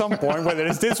decision at some point, whether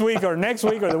it's this week or next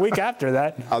week or the week after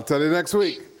that. I'll tell you next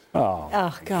week.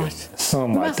 Oh God. Oh,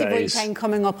 my massive days. weekend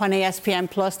coming up on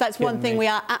ESPN+. That's one thing we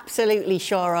are absolutely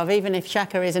sure of, even if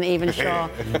Shaka isn't even sure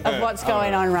of what's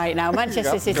going on right now.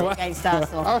 Manchester City against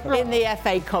Arsenal in the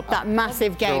FA Cup, that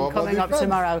massive game coming up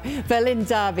tomorrow. Berlin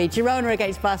derby, Girona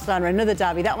against Barcelona, another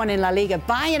derby, that one in La Liga.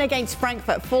 Bayern against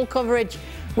Frankfurt, full coverage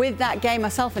with that game.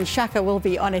 Myself and Shaka will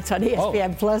be on it on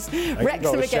ESPN+.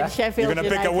 Wrexham against Sheffield You're going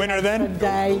to pick a winner then?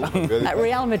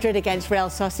 Real Madrid against Real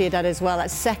Sociedad as well.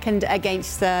 That's second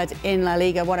against third in La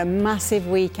Liga. What a massive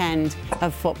weekend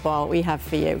of football we have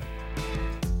for you.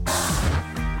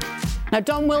 Now,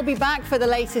 Don will be back for the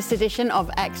latest edition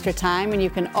of Extra Time, and you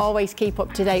can always keep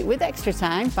up to date with Extra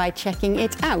Time by checking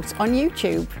it out on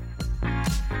YouTube.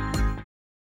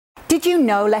 Did you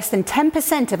know less than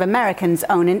 10% of Americans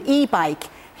own an e-bike?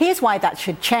 Here's why that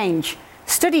should change.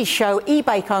 Studies show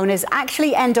e-bike owners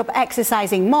actually end up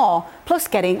exercising more, plus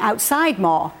getting outside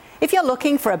more. If you're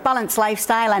looking for a balanced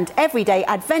lifestyle and everyday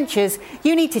adventures,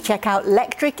 you need to check out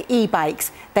Lectric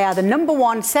e-bikes. They are the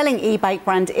 #1 selling e-bike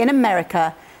brand in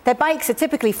America. Their bikes are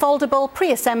typically foldable,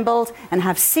 pre-assembled, and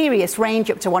have serious range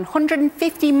up to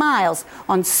 150 miles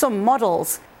on some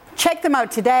models. Check them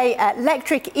out today at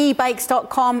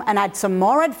lectricebikes.com and add some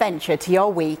more adventure to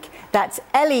your week. That's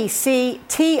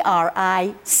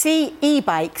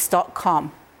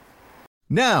lectricebikes.com.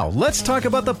 Now, let's talk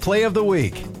about the play of the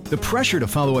week. The pressure to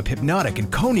follow up Hypnotic and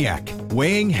Cognac,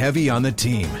 weighing heavy on the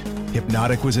team.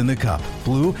 Hypnotic was in the cup,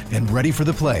 blue, and ready for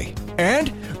the play.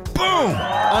 And boom!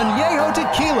 Añejo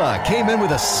Tequila came in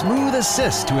with a smooth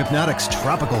assist to Hypnotic's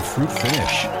tropical fruit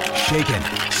finish. Shaken,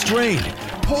 strained,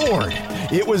 poured.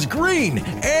 It was green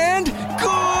and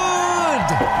good!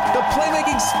 The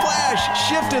playmaking splash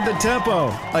shifted the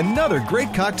tempo. Another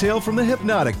great cocktail from the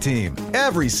Hypnotic team.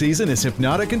 Every season is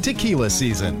Hypnotic and Tequila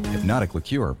season. Hypnotic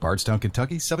Liqueur, Bardstown,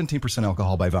 Kentucky, 17%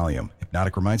 alcohol by volume.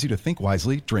 Hypnotic reminds you to think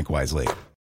wisely, drink wisely.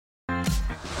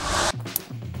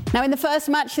 Now, in the first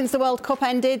match since the World Cup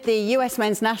ended, the US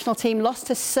men's national team lost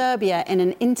to Serbia in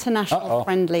an international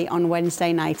friendly on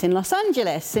Wednesday night in Los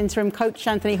Angeles. Interim coach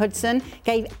Anthony Hudson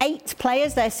gave 8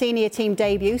 players their senior team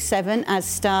debut, 7 as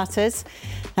starters.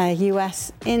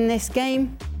 US in this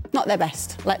game not their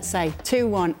best, let's say.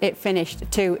 2-1 it finished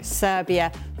to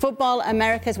Serbia. Football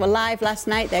Americas were live last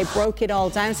night. They broke it all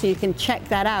down, so you can check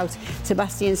that out.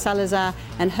 Sebastian Salazar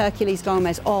and Hercules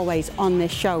Gomez always on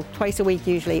this show, twice a week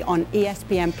usually on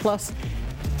ESPN+.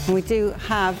 And we do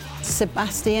have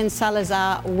Sebastian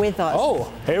Salazar with us.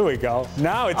 Oh, here we go.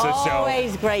 Now it's a show.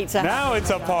 Always great to have Now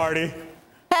it's a you. party.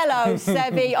 Hello,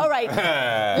 Sebi. All right,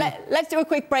 let's do a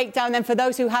quick breakdown then for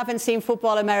those who haven't seen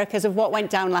Football Americas of what went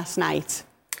down last night.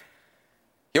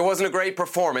 It wasn't a great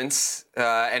performance,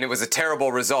 and it was a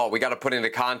terrible result. We got to put into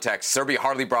context. Serbia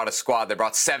hardly brought a squad. They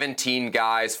brought 17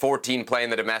 guys, 14 play in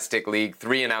the domestic league,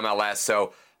 3 in MLS,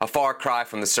 so a far cry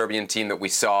from the Serbian team that we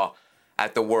saw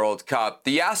at the World Cup.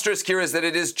 The asterisk here is that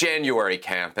it is January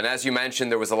camp, and as you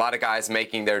mentioned, there was a lot of guys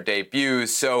making their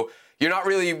debuts, so you're not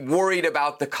really worried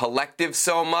about the collective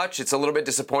so much. It's a little bit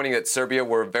disappointing that Serbia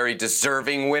were very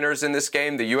deserving winners in this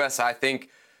game. The U.S., I think,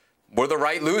 were the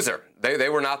right loser. They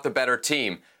were not the better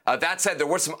team. That said, there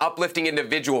were some uplifting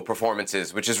individual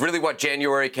performances, which is really what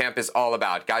January camp is all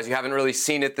about. Guys you haven't really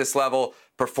seen at this level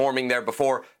performing there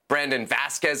before. Brandon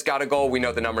Vasquez got a goal. We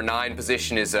know the number 9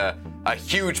 position is a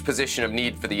huge position of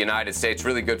need for the United States.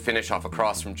 Really good finish off a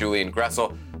cross from Julian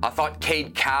Gressel. I thought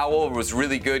Cade Cowell was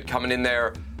really good coming in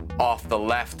there off the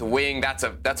left wing. That's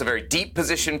a very deep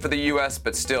position for the U.S.,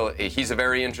 but still, he's a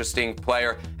very interesting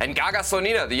player. And Gaga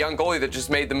Slonina, the young goalie that just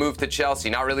made the move to Chelsea,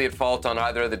 not really at fault on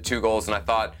either of the 2 goals, and I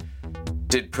thought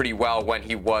did pretty well when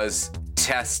he was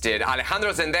tested.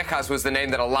 Alejandro Zendejas was the name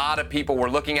that a lot of people were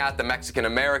looking at, the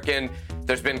Mexican-American.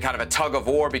 There's been kind of a tug of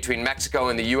war between Mexico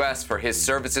and the U.S. for his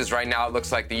services. Right now, it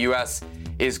looks like the U.S.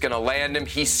 is going to land him.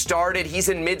 He's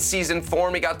in mid-season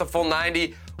form. He got the full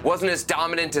 90. Wasn't as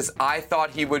dominant as I thought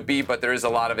he would be, but there is a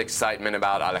lot of excitement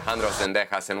about Alejandro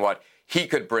Zendejas and what he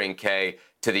could bring, Kay,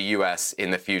 to the U.S. in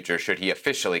the future, should he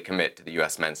officially commit to the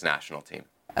U.S. men's national team.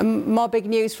 More big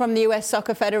news from the U.S.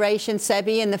 Soccer Federation,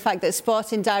 Sebi, and the fact that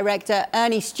sporting director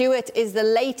Ernie Stewart is the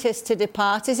latest to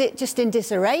depart. Is it just in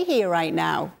disarray here right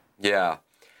now? Yeah.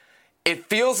 It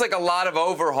feels like a lot of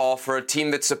overhaul for a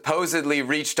team that supposedly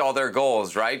reached all their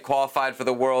goals, right? Qualified for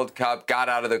the World Cup, got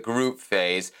out of the group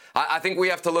phase. I think we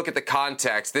have to look at the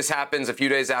context. This happens a few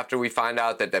days after we find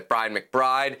out that Brian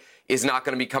McBride is not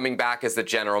going to be coming back as the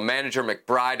general manager.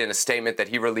 McBride, in a statement that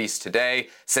he released today,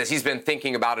 says he's been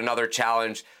thinking about another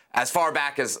challenge as far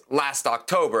back as last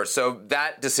October. So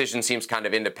that decision seems kind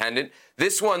of independent.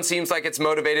 This one seems like it's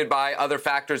motivated by other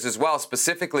factors as well,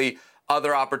 specifically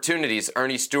other opportunities.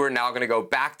 Ernie Stewart now going to go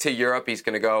back to Europe. He's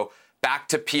going to go back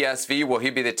to PSV. Will he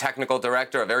be the technical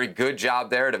director? A very good job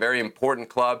there at a very important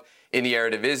club in the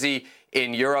Eredivisie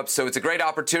in Europe. So it's a great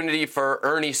opportunity for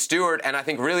Ernie Stewart. And I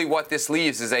think really what this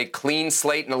leaves is a clean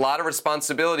slate and a lot of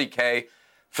responsibility, Kay,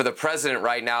 for the president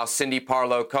right now, Cindy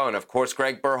Parlow-Cohen. Of course,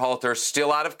 Greg Berhalter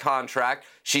still out of contract.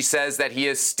 She says that he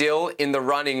is still in the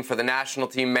running for the national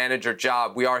team manager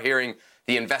job. We are hearing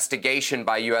the investigation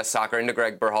by U.S. Soccer into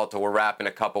Greg Berhalter will wrap in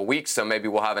a couple weeks, so maybe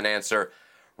we'll have an answer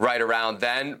right around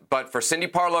then. But for Cindy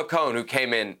Parlow-Cohen, who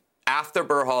came in after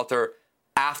Berhalter,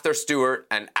 after Stewart,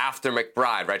 and after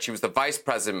McBride, right? She was the vice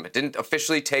president, but didn't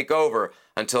officially take over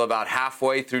until about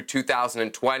halfway through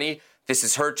 2020. This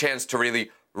is her chance to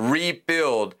really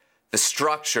rebuild the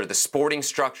structure, the sporting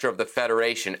structure of the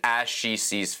federation as she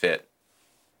sees fit.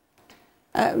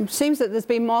 Seems that there's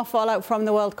been more fallout from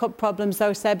the World Cup problems,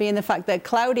 though, Sebi, in the fact that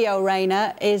Claudio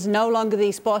Reyna is no longer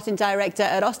the sporting director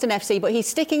at Austin FC, but he's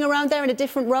sticking around there in a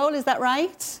different role. Is that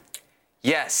right?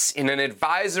 Yes, in an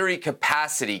advisory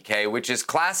capacity, Kay, which is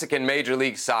classic in Major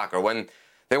League Soccer. When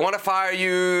they want to fire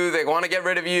you, they want to get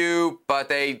rid of you, but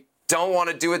they don't want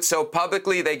to do it so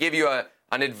publicly, they give you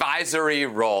an advisory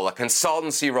role, a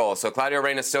consultancy role. So Claudio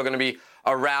Reyna is still going to be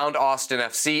around Austin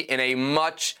FC in a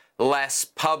much less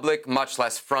public, much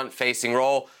less front-facing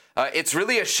role. It's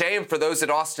really a shame for those at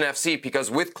Austin FC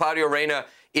because with Claudio Reyna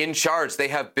in charge, they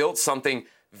have built something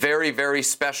very, very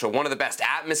special. One of the best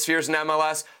atmospheres in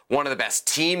MLS, one of the best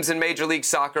teams in Major League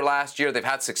Soccer last year. They've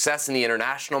had success in the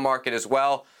international market as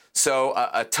well. So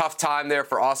a tough time there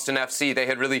for Austin FC. They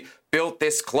had really built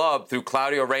this club through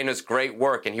Claudio Reyna's great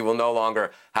work, and he will no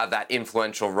longer have that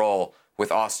influential role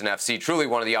with Austin FC. Truly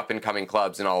one of the up-and-coming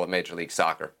clubs in all of Major League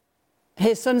Soccer.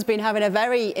 His son's been having a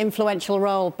very influential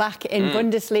role back in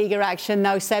Bundesliga action,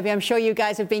 though, Sebi. I'm sure you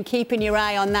guys have been keeping your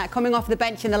eye on that, coming off the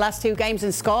bench in the last 2 games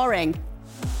and scoring.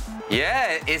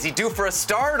 Yeah, is he due for a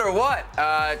start or what?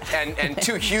 And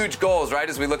 2 huge goals, right,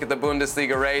 as we look at the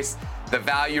Bundesliga race. The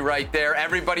value right there.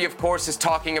 Everybody, of course, is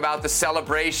talking about the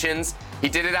celebrations. He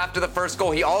did it after the first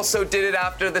goal. He also did it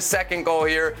after the second goal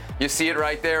here. You see it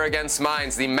right there against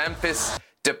Mainz. The Memphis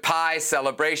Depay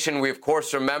celebration. We, of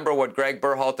course, remember what Greg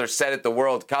Berhalter said at the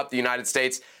World Cup. The United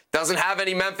States Doesn't have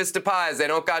any Memphis Depays. They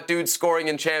don't got dudes scoring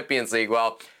in Champions League.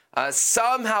 Well,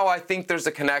 somehow I think there's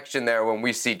a connection there when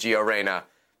we see Gio Reyna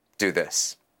do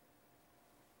this.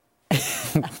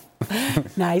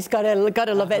 Nice, gotta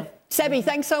love it. Sebi,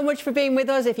 thanks so much for being with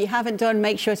us. If you haven't done,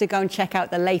 make sure to go and check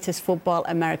out the latest Football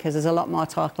Americas. There's a lot more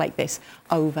talk like this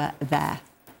over there.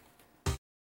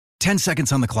 10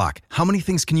 seconds on the clock. How many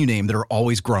things can you name that are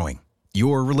always growing?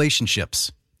 Your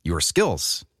relationships, your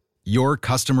skills, your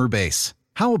customer base.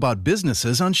 How about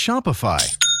businesses on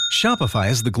Shopify? Shopify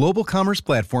is the global commerce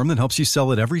platform that helps you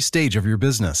sell at every stage of your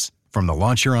business. From the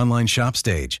launch your online shop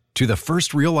stage, to the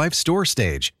first real-life store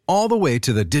stage, all the way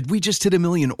to the did we just hit a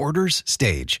million orders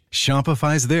stage.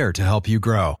 Shopify's there to help you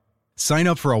grow. Sign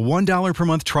up for a $1 per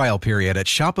month trial period at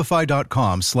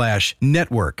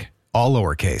shopify.com/network, all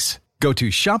lowercase. Go to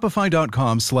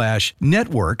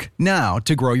shopify.com/network now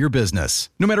to grow your business,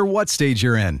 no matter what stage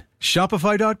you're in.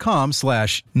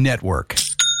 Shopify.com/network.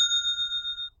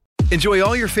 Enjoy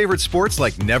all your favorite sports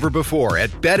like never before at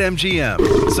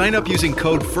BetMGM. Sign up using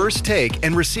code FIRSTTAKE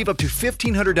and receive up to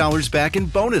 $1,500 back in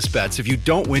bonus bets if you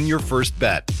don't win your first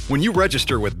bet. When you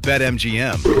register with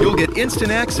BetMGM, you'll get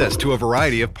instant access to a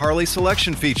variety of parlay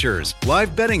selection features,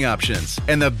 live betting options,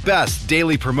 and the best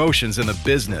daily promotions in the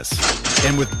business.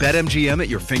 And with BetMGM at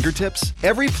your fingertips,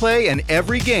 every play and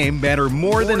every game matter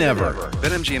more than ever.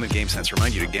 BetMGM and GameSense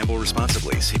remind you to gamble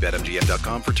responsibly. See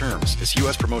BetMGM.com for terms. This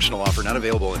U.S. promotional offer not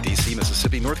available in D.C.,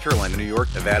 Mississippi, North Carolina, New York,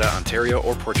 Nevada, Ontario,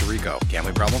 or Puerto Rico.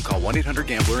 Gambling problem? Call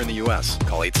 1-800-GAMBLER in the U.S.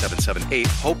 Call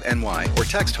 877-8-HOPE-NY or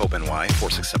text HOPE-NY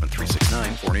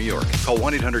 467-369 for New York. Call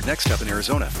 1-800-NEXT-STEP in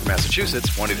Arizona. For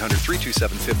Massachusetts,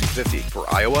 1-800-327-5050. For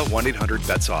Iowa,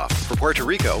 1-800-BETS-OFF. For Puerto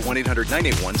Rico,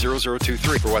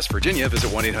 1-800-981-0023. For West Virginia,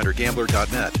 visit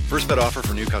 1-800-GAMBLER.net. First bet offer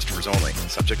for new customers only.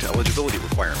 Subject to eligibility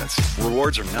requirements.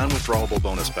 Rewards are non-withdrawable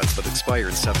bonus bets that expire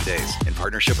in 7 days. In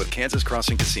partnership with Kansas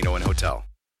Crossing Casino and Hotel.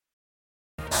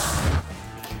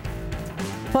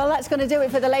 Well, that's going to do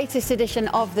it for the latest edition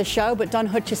of the show, but Don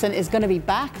Hutchison is going to be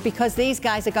back because these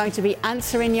guys are going to be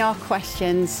answering your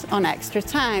questions on Extra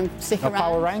Time. Stick around. No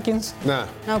power rankings? Nah.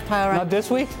 No power rankings. Not this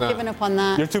week? Nah. Giving up on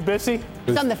that. You're too busy?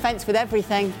 He's on the fence with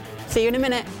everything. See you in a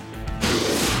minute.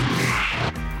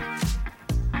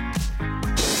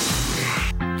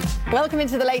 Welcome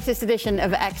into the latest edition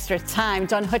of Extra Time.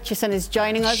 Don Hutchison is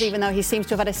joining us, even though he seems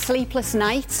to have had a sleepless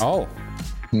night. Oh.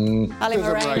 Ali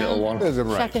Moreno,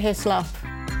 Shaka Hislop.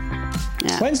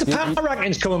 Yeah. When's the power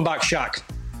rankings coming back, Shaq?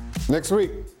 Next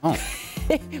week. Oh.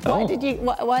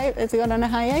 Why is he gone on a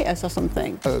hiatus or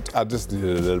something? I just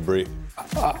needed a little break.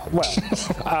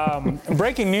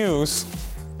 Breaking news,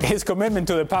 his commitment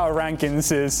to the power rankings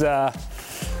is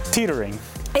teetering.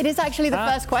 It is actually the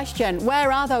first question. Where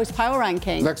are those power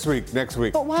rankings? Next week.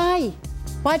 But why?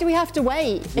 Why do we have to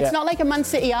wait? Yeah. It's not like a Man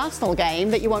City Arsenal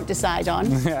game that you won't decide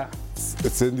on. Yeah.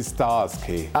 It's in the stars,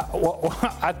 Kay. Well,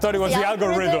 I thought it was the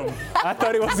algorithm. I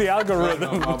thought it was the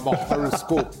algorithm. No,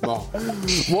 horoscope, no.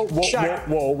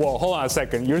 Whoa, hold on a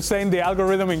second. You're saying the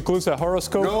algorithm includes a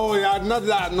horoscope? No, yeah, not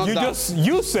that.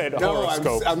 You said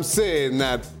horoscope. I'm saying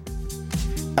that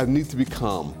I need to be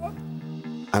calm.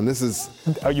 And this is...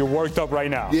 Are you worked up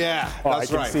right now? Yeah,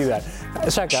 that's right. I can see that.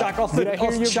 Shaq, off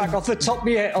the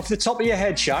top of your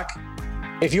head, Shaq,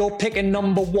 if you're picking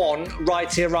number one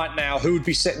right here, right now, who would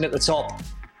be sitting at the top?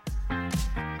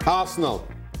 Arsenal.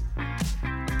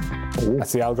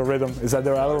 That's the algorithm. Is that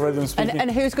their algorithm speaking?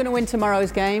 And who's going to win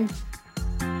tomorrow's game?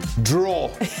 Draw.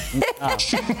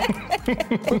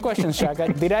 Quick question,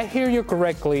 Shaq. Did I hear you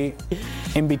correctly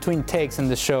in between takes in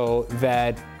the show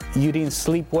that you didn't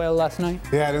sleep well last night?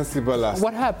 Yeah, I didn't sleep well last night.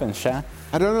 What happened, Shaq?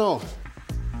 I don't know.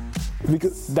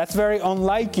 Because that's very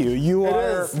unlike you. You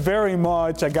are very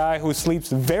much a guy who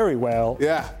sleeps very well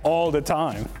all the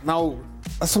time. Now,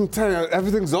 that's what I'm telling you,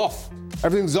 everything's off.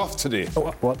 Everything's off today.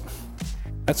 What?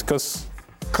 That's because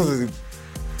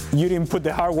you didn't put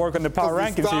the hard work on the power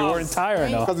rankings, so you weren't tired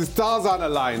enough. Because the stars aren't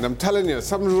aligned. I'm telling you,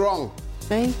 something's wrong.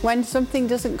 See? When something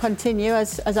doesn't continue,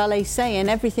 as Ali's saying,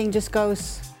 everything just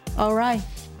goes all right.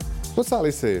 What's Ali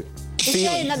saying? He's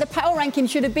saying that the power ranking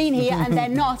should have been here and they're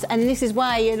not, and this is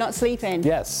why you're not sleeping.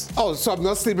 Yes. Oh, so I'm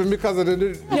not sleeping because I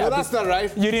didn't. Yeah, that's not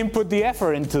right. You didn't put the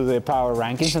effort into the power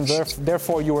rankings, and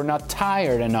therefore you were not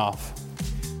tired enough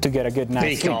to get a good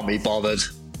night's sleep. He can't be bothered.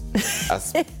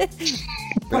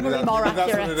 Probably more accurate.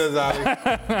 That's what it is, Ali.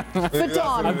 For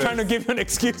Don, I'm trying to give you an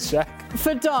excuse, Jack.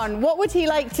 For Don, what would he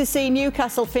like to see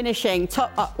Newcastle finishing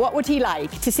top? What would he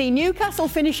like to see Newcastle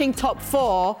finishing top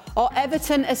 4 or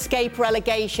Everton escape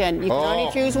relegation? You can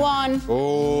only choose one.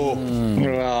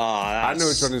 I know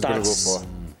which one he's going to go for.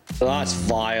 That's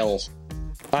vile.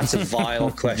 That's a vile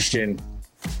question.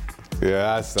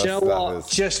 Yes, Do you know what?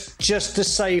 Just to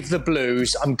save the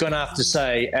Blues, I'm going to have to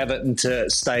say Everton to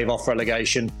stave off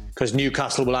relegation because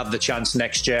Newcastle will have the chance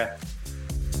next year.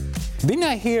 Didn't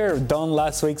I hear Don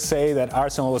last week say that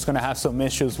Arsenal was going to have some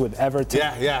issues with Everton?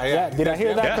 Yeah. Did I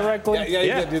hear that correctly?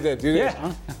 Yeah, you did.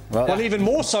 Yeah. Well, even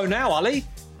more so now, Ali.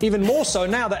 Even more so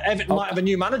now that Everton might have a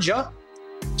new manager.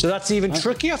 So that's even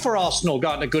trickier for Arsenal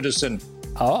going to Goodison.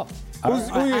 Oh. Who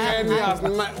you had in the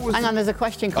Arsenal? Hang on, there's a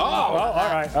question coming. Oh, well, all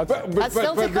right. Okay. That's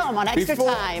still to come on extra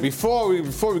time. Before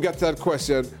we get to that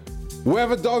question,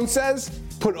 whoever Don says,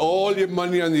 put all your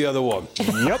money on the other one.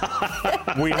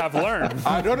 Yep. We have learned.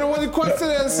 I don't know what the question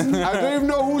is. I don't even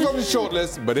know who's on the short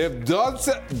list. But if Don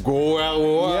said, go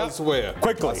elsewhere.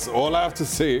 Quickly. That's all I have to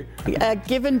say.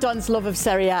 Given Don's love of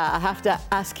Serie A, I have to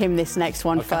ask him this next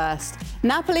one first.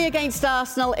 Napoli against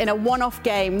Arsenal in a one-off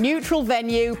game, neutral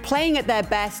venue, playing at their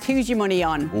best. Who's your money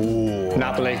on? Ooh.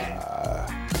 Napoli.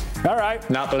 All right.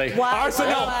 Napoli.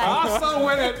 Arsenal. Arsenal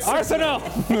win it. Arsenal.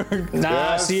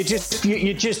 Nah, so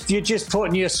you're just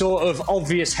putting your sort of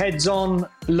obvious heads on.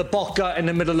 Lobotka in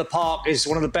the middle of the park is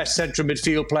one of the best central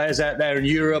midfield players out there in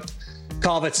Europe.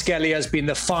 Kvaratskhelia has been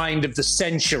the find of the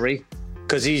century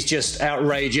because he's just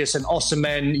outrageous. And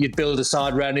Osimhen, you'd build a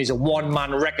side round. He's a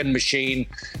one-man wrecking machine.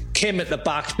 Kim at the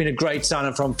back's been a great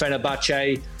signing from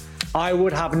Fenerbahce. I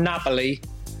would have Napoli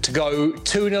to go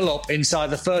 2-0 up inside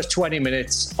the first 20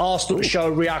 minutes. Arsenal to show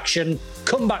reaction,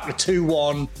 come back to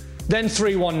 2-1, then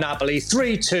 3-1 Napoli,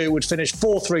 3-2 would finish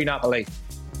 4-3 Napoli.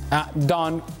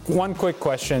 Don, one quick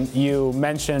question. You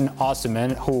mentioned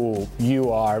Osimhen, who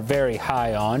you are very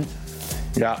high on.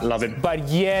 Yeah, love him. But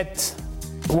yet,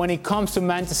 when it comes to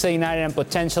Manchester United and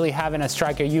potentially having a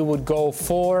striker, you would go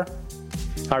for?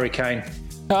 Harry Kane.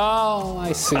 Oh,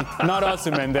 I see. Not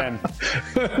Osimhen then.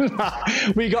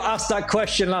 We got asked that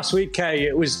question last week, Kay.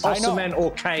 It was Osimhen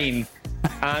or Kane.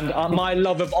 And my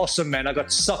love of Osimhen, I got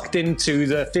sucked into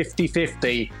the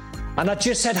 50-50. And I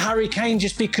just said Harry Kane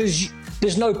just because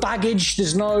there's no baggage. He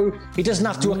doesn't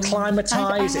have to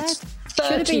acclimatise. It's 30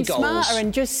 should have been goals. smarter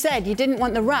and just said you didn't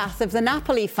want the wrath of the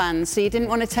Napoli fans, so you didn't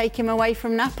want to take him away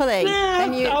from Napoli.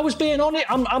 I was being honest.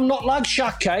 I'm not like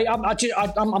Shaq, eh?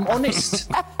 I'm honest.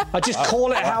 I just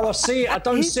call it how I see it. I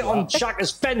don't sit on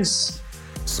Shaq's fence.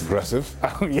 It's aggressive.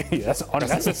 Oh, yeah, that's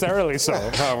unnecessarily so.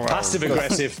 Passive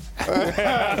aggressive.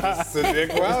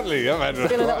 Quietly. Feel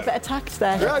a little bit attacked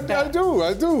there. Yeah, I do.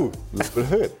 A little bit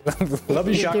hurt. Love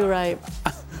you, Shaq. You do right.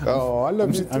 Oh, I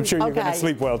love you too. I'm sure you're going to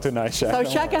sleep well tonight, Shaq. So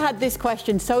Shaka had this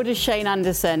question, so does Shane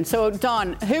Anderson. So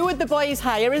Don, who would the boys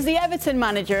hire as the Everton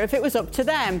manager if it was up to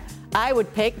them? I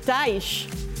would pick Dyche.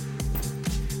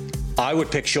 I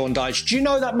would pick Sean Dyche. Do you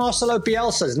know that Marcelo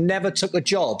Bielsa's never took a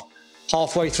job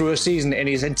halfway through a season in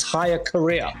his entire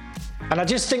career? And I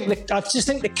just think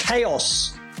the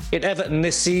chaos in Everton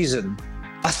this season,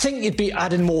 I think you'd be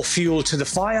adding more fuel to the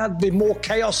fire. There'd be more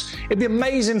chaos. It'd be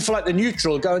amazing for like the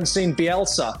neutral going and seeing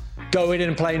Bielsa go in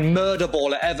and playing murder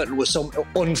ball at Everton with some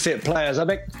unfit players. I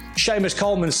think Seamus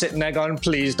Coleman's sitting there going,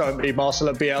 please don't be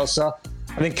Marcelo Bielsa.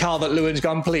 I think Calvert-Lewin's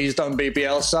gone, please don't be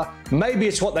Bielsa. Maybe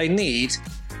it's what they need,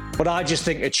 but I just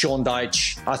think it's Sean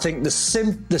Dyche. I think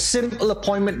the simple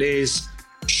appointment is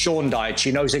Sean Dyche.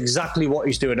 He knows exactly what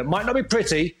he's doing. It might not be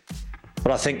pretty,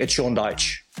 but I think it's Sean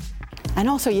Dyche. And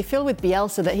also, you feel with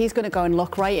Bielsa that he's going to go and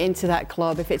look right into that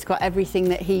club if it's got everything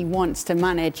that he wants to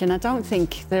manage. And I don't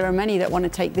think there are many that want to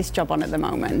take this job on at the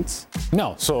moment.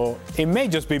 No, so it may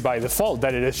just be by default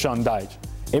that it is Sean Dyche.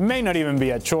 It may not even be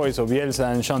a choice of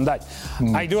Bielsa and Sean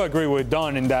Dyche. I do agree with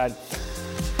Don in that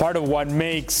part of what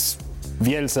makes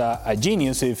Bielsa a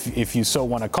genius, if you so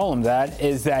want to call him that,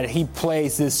 is that he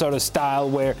plays this sort of style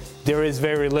where there is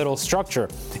very little structure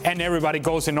and everybody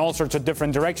goes in all sorts of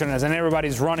different directions and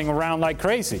everybody's running around like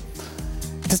crazy.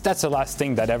 That's the last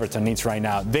thing that Everton needs right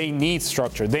now. They need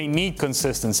structure. They need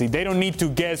consistency. They don't need to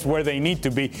guess where they need to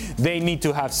be. They need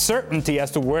to have certainty as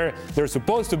to where they're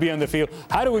supposed to be on the field.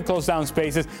 How do we close down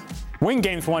spaces, win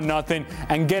games 1-0,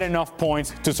 and get enough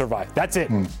points to survive? That's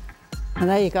it. And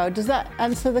there you go. Does that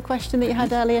answer the question that you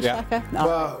had earlier, Shaka? No.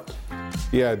 Well,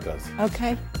 yeah, it does.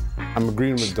 Okay. I'm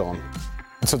agreeing with Don.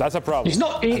 So that's a problem. He's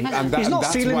not feeling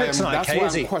it tonight, Kay,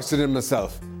 is he? I'm questioning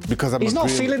myself because He's not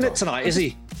feeling it tonight, is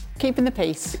he? Keeping the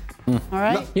peace. All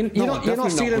right? You're not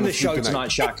feeling the show tonight,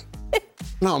 Shaq.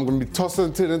 No, I'm going to be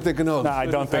tossing to and thinking, No, I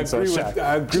don't think so, Shaq.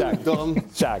 I agree with Don.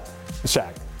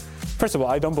 Shaq. First of all,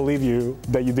 I don't believe you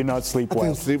that you did not sleep well. I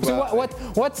didn't sleep well. So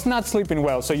what's not sleeping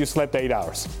well? So you slept 8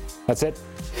 hours. That's it?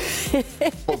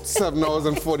 About 7 hours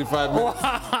and 45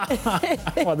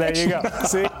 minutes. Well, there you go.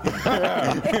 See?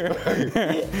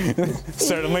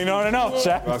 Certainly not enough,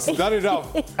 Shaq. That's not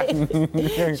enough.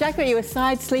 Shaq, are you a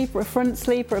side sleeper, a front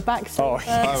sleeper, a back sleeper?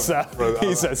 Oh,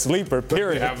 he's a sleeper,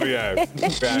 period. Yeah.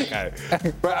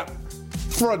 But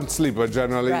front sleeper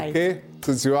generally, Right. okay?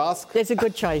 Since you ask. It's a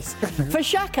good choice. For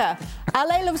Shaka,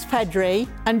 Ale loves Pedri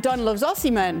and Don loves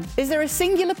Osimhen. Is there a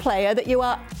singular player that you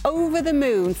are over the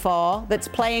moon for that's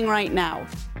playing right now?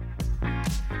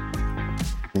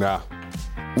 Nah.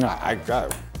 I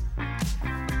got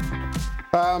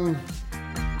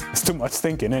It's too much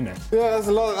thinking, isn't it? Yeah, that's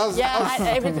a lot.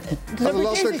 The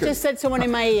producer just said someone in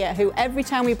my ear who every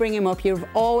time we bring him up, you've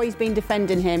always been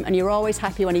defending him and you're always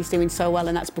happy when he's doing so well,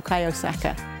 and that's Bukayo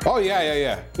Saka. Oh,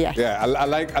 yeah. I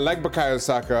like Bukayo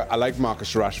Saka. I like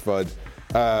Marcus Rashford.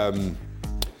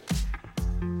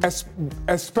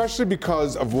 Especially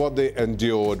because of what they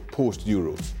endured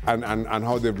post-Euros and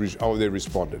how they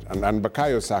responded. And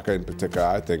Bukayo Saka in particular,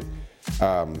 I think,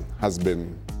 has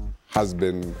been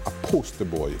a poster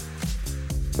boy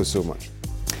for so much.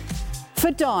 For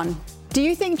Don, do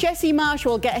you think Jesse Marsch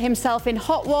will get himself in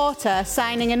hot water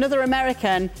signing another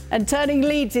American and turning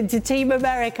Leeds into Team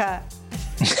America?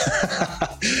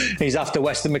 He's after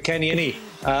Weston McKennie, isn't he?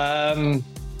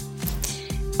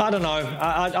 I don't know.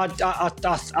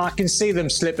 I can see them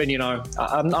slipping. You know,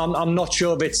 I'm not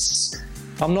sure if it's.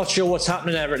 I'm not sure what's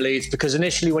happening there at Leeds, because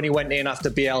initially when he went in after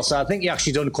Bielsa, I think he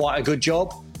actually done quite a good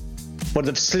job. But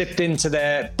they've slipped into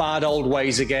their bad old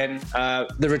ways again.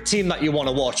 They're a team that you want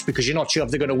to watch because you're not sure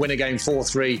if they're going to win a game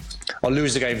 4-3 or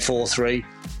lose a game 4-3.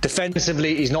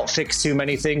 Defensively, he's not fixed too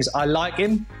many things. I like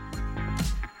him.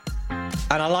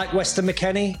 And I like Weston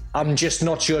McKennie. I'm just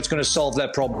not sure it's going to solve their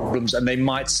problems, and they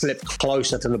might slip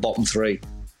closer to the bottom three.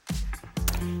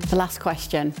 The last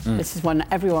question. This is one that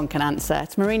everyone can answer.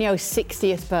 It's Mourinho's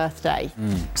 60th birthday.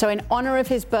 So in honour of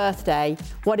his birthday,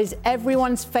 what is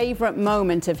everyone's favourite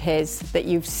moment of his that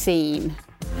you've seen?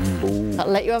 I'll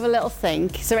let you have a little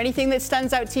think. Is there anything that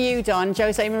stands out to you, Don,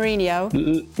 Jose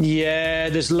Mourinho? Yeah,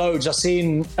 there's loads. I've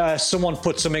seen someone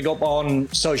put something up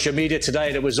on social media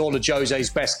today that was all of Jose's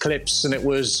best clips, and it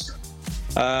was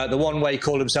the one where he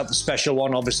called himself the special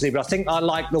one, obviously. But I think I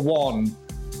like the one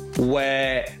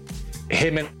where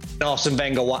him and Arsene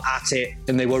Wenger were at it,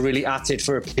 and they were really at it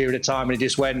for a period of time, and he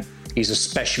just went, he's a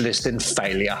specialist in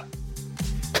failure.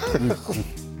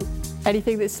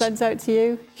 Anything that stands out to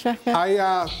you, Shaka?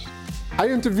 I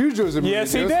interviewed Jose Mourinho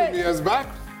Yes, he did. some years back.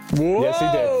 Whoa. Yes, he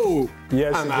did.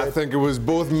 Yes, and he I did. think it was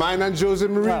both mine and Jose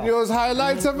Mourinho's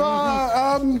highlights of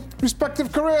our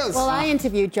respective careers. Well, I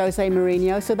interviewed Jose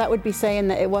Mourinho, so that would be saying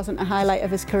that it wasn't a highlight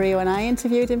of his career when I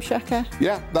interviewed him, Shaka.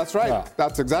 Yeah, that's right. Yeah.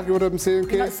 That's exactly what I'm saying,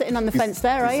 Kay. You're not sitting on the fence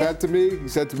there, are you? He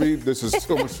said to me, this is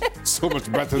so much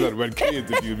better than when Kay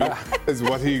interviewed me, is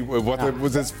what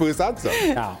was his first answer.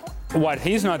 Now, what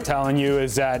he's not telling you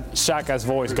is that Shaka's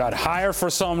voice got higher for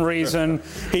some reason.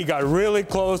 He got really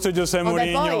close to Jose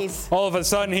Mourinho. All of a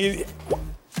sudden,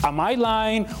 am I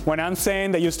lying when I'm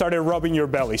saying that you started rubbing your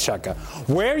belly, Shaka?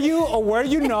 Were you or were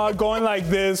you not going like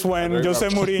this when Jose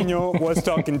Mourinho was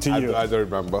talking to you? I don't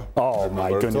remember. Oh, my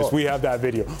goodness. We have that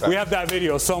video. We have that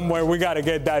video somewhere. We got to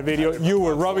get that video. You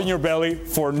were rubbing your belly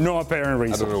for no apparent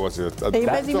reason. I don't know what you're Are you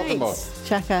busy mates,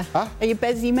 Shaka? Huh? Are you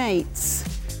busy mates?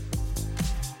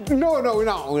 No, we're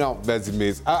not busy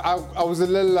mates. I was a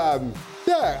little,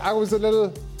 I was a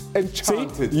little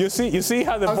enchanted. See? You see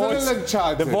how the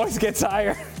voice gets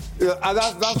higher? Yeah,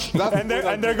 that's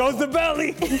and there goes the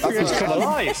belly. It's come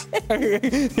alive.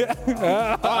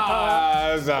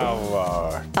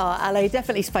 Ale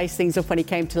definitely spiced things up when he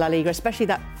came to La Liga, especially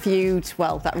that feud,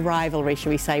 that rivalry, shall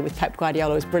we say, with Pep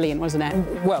Guardiola was brilliant, wasn't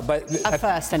it? Well, but at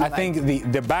first, anyway. I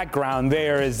think the background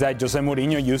there is that Jose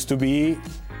Mourinho used to be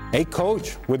a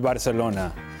coach with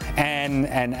Barcelona and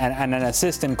an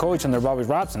assistant coach under Bobby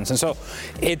Robson. And so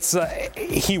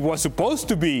he was supposed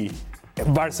to be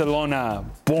Barcelona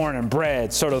born and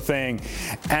bred sort of thing.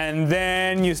 And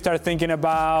then you start thinking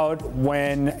about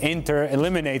when Inter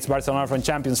eliminates Barcelona from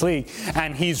Champions League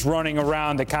and he's running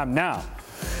around the Camp Nou.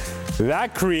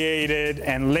 That created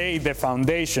and laid the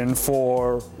foundation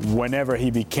for whenever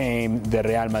he became the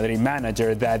Real Madrid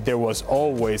manager, that there was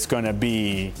always going to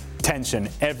be tension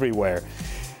everywhere.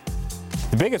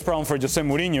 The biggest problem for Jose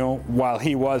Mourinho while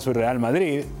he was with Real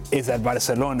Madrid is that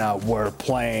Barcelona were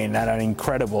playing at an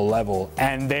incredible level,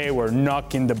 and they were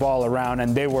knocking the ball around,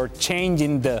 and they were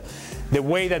changing the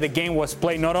way that the game was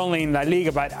played, not only in La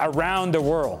Liga but around the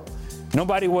world.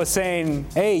 Nobody was saying,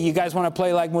 hey, you guys want to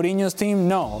play like Mourinho's team?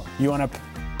 No, you want to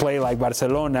play like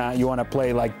Barcelona, you want to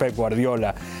play like Pep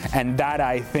Guardiola. And that,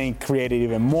 I think, created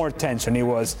even more tension. It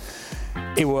was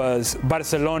it was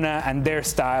Barcelona and their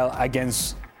style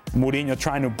against Mourinho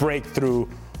trying to break through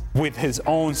with his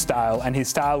own style, and his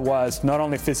style was not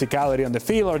only physicality on the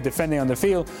field or defending on the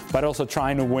field, but also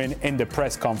trying to win in the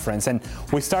press conference. And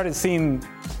we started seeing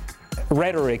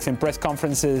rhetorics in press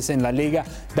conferences in La Liga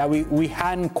that we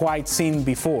hadn't quite seen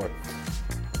before.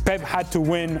 Pep had to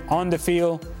win on the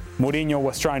field. Mourinho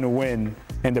was trying to win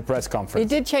in the press conference. It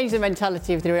did change the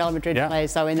mentality of the Real Madrid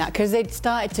players, though, in that, because they'd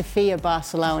started to fear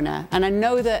Barcelona. And I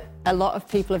know that a lot of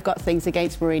people have got things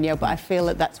against Mourinho, but I feel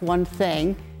that that's one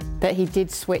thing that he did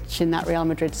switch in that Real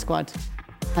Madrid squad.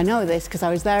 I know this because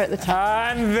I was there at the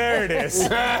time. And there it is.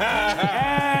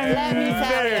 Let me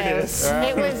tell you,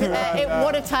 it was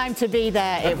what a time to be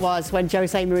there it was when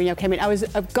Jose Mourinho came in. I was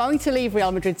going to leave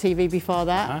Real Madrid TV before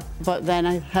that, but then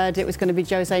I heard it was going to be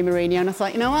Jose Mourinho, and I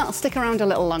thought, you know what, I'll stick around a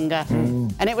little longer,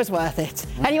 and it was worth it.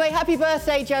 Anyway, happy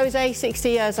birthday, Jose, 60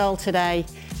 years old today,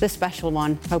 the special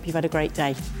one. Hope you've had a great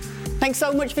day. Thanks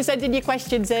so much for sending your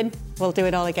questions in. We'll do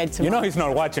it all again tomorrow. You know he's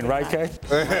not watching, right, Kay?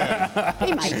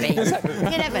 He might be. You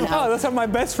never know. Oh, those are my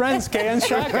best friends, Kay and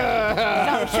Shaka.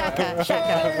 No,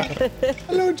 Shaka.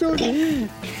 Hello, Jody.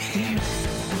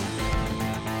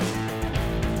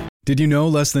 Did you know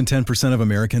less than 10% of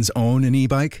Americans own an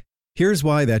e-bike? Here's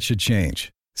why that should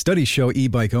change. Studies show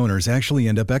e-bike owners actually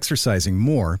end up exercising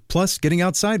more, plus getting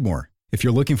outside more. If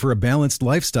you're looking for a balanced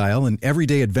lifestyle and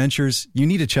everyday adventures, you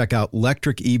need to check out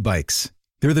Lectric e-bikes.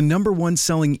 They're the #1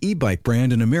 selling e-bike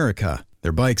brand in America.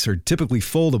 Their bikes are typically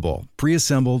foldable,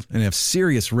 pre-assembled, and have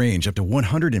serious range up to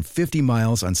 150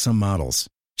 miles on some models.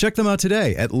 Check them out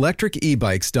today at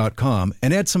lectricebikes.com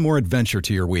and add some more adventure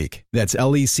to your week. That's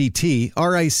LECTRIC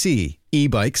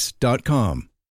ebikes.com.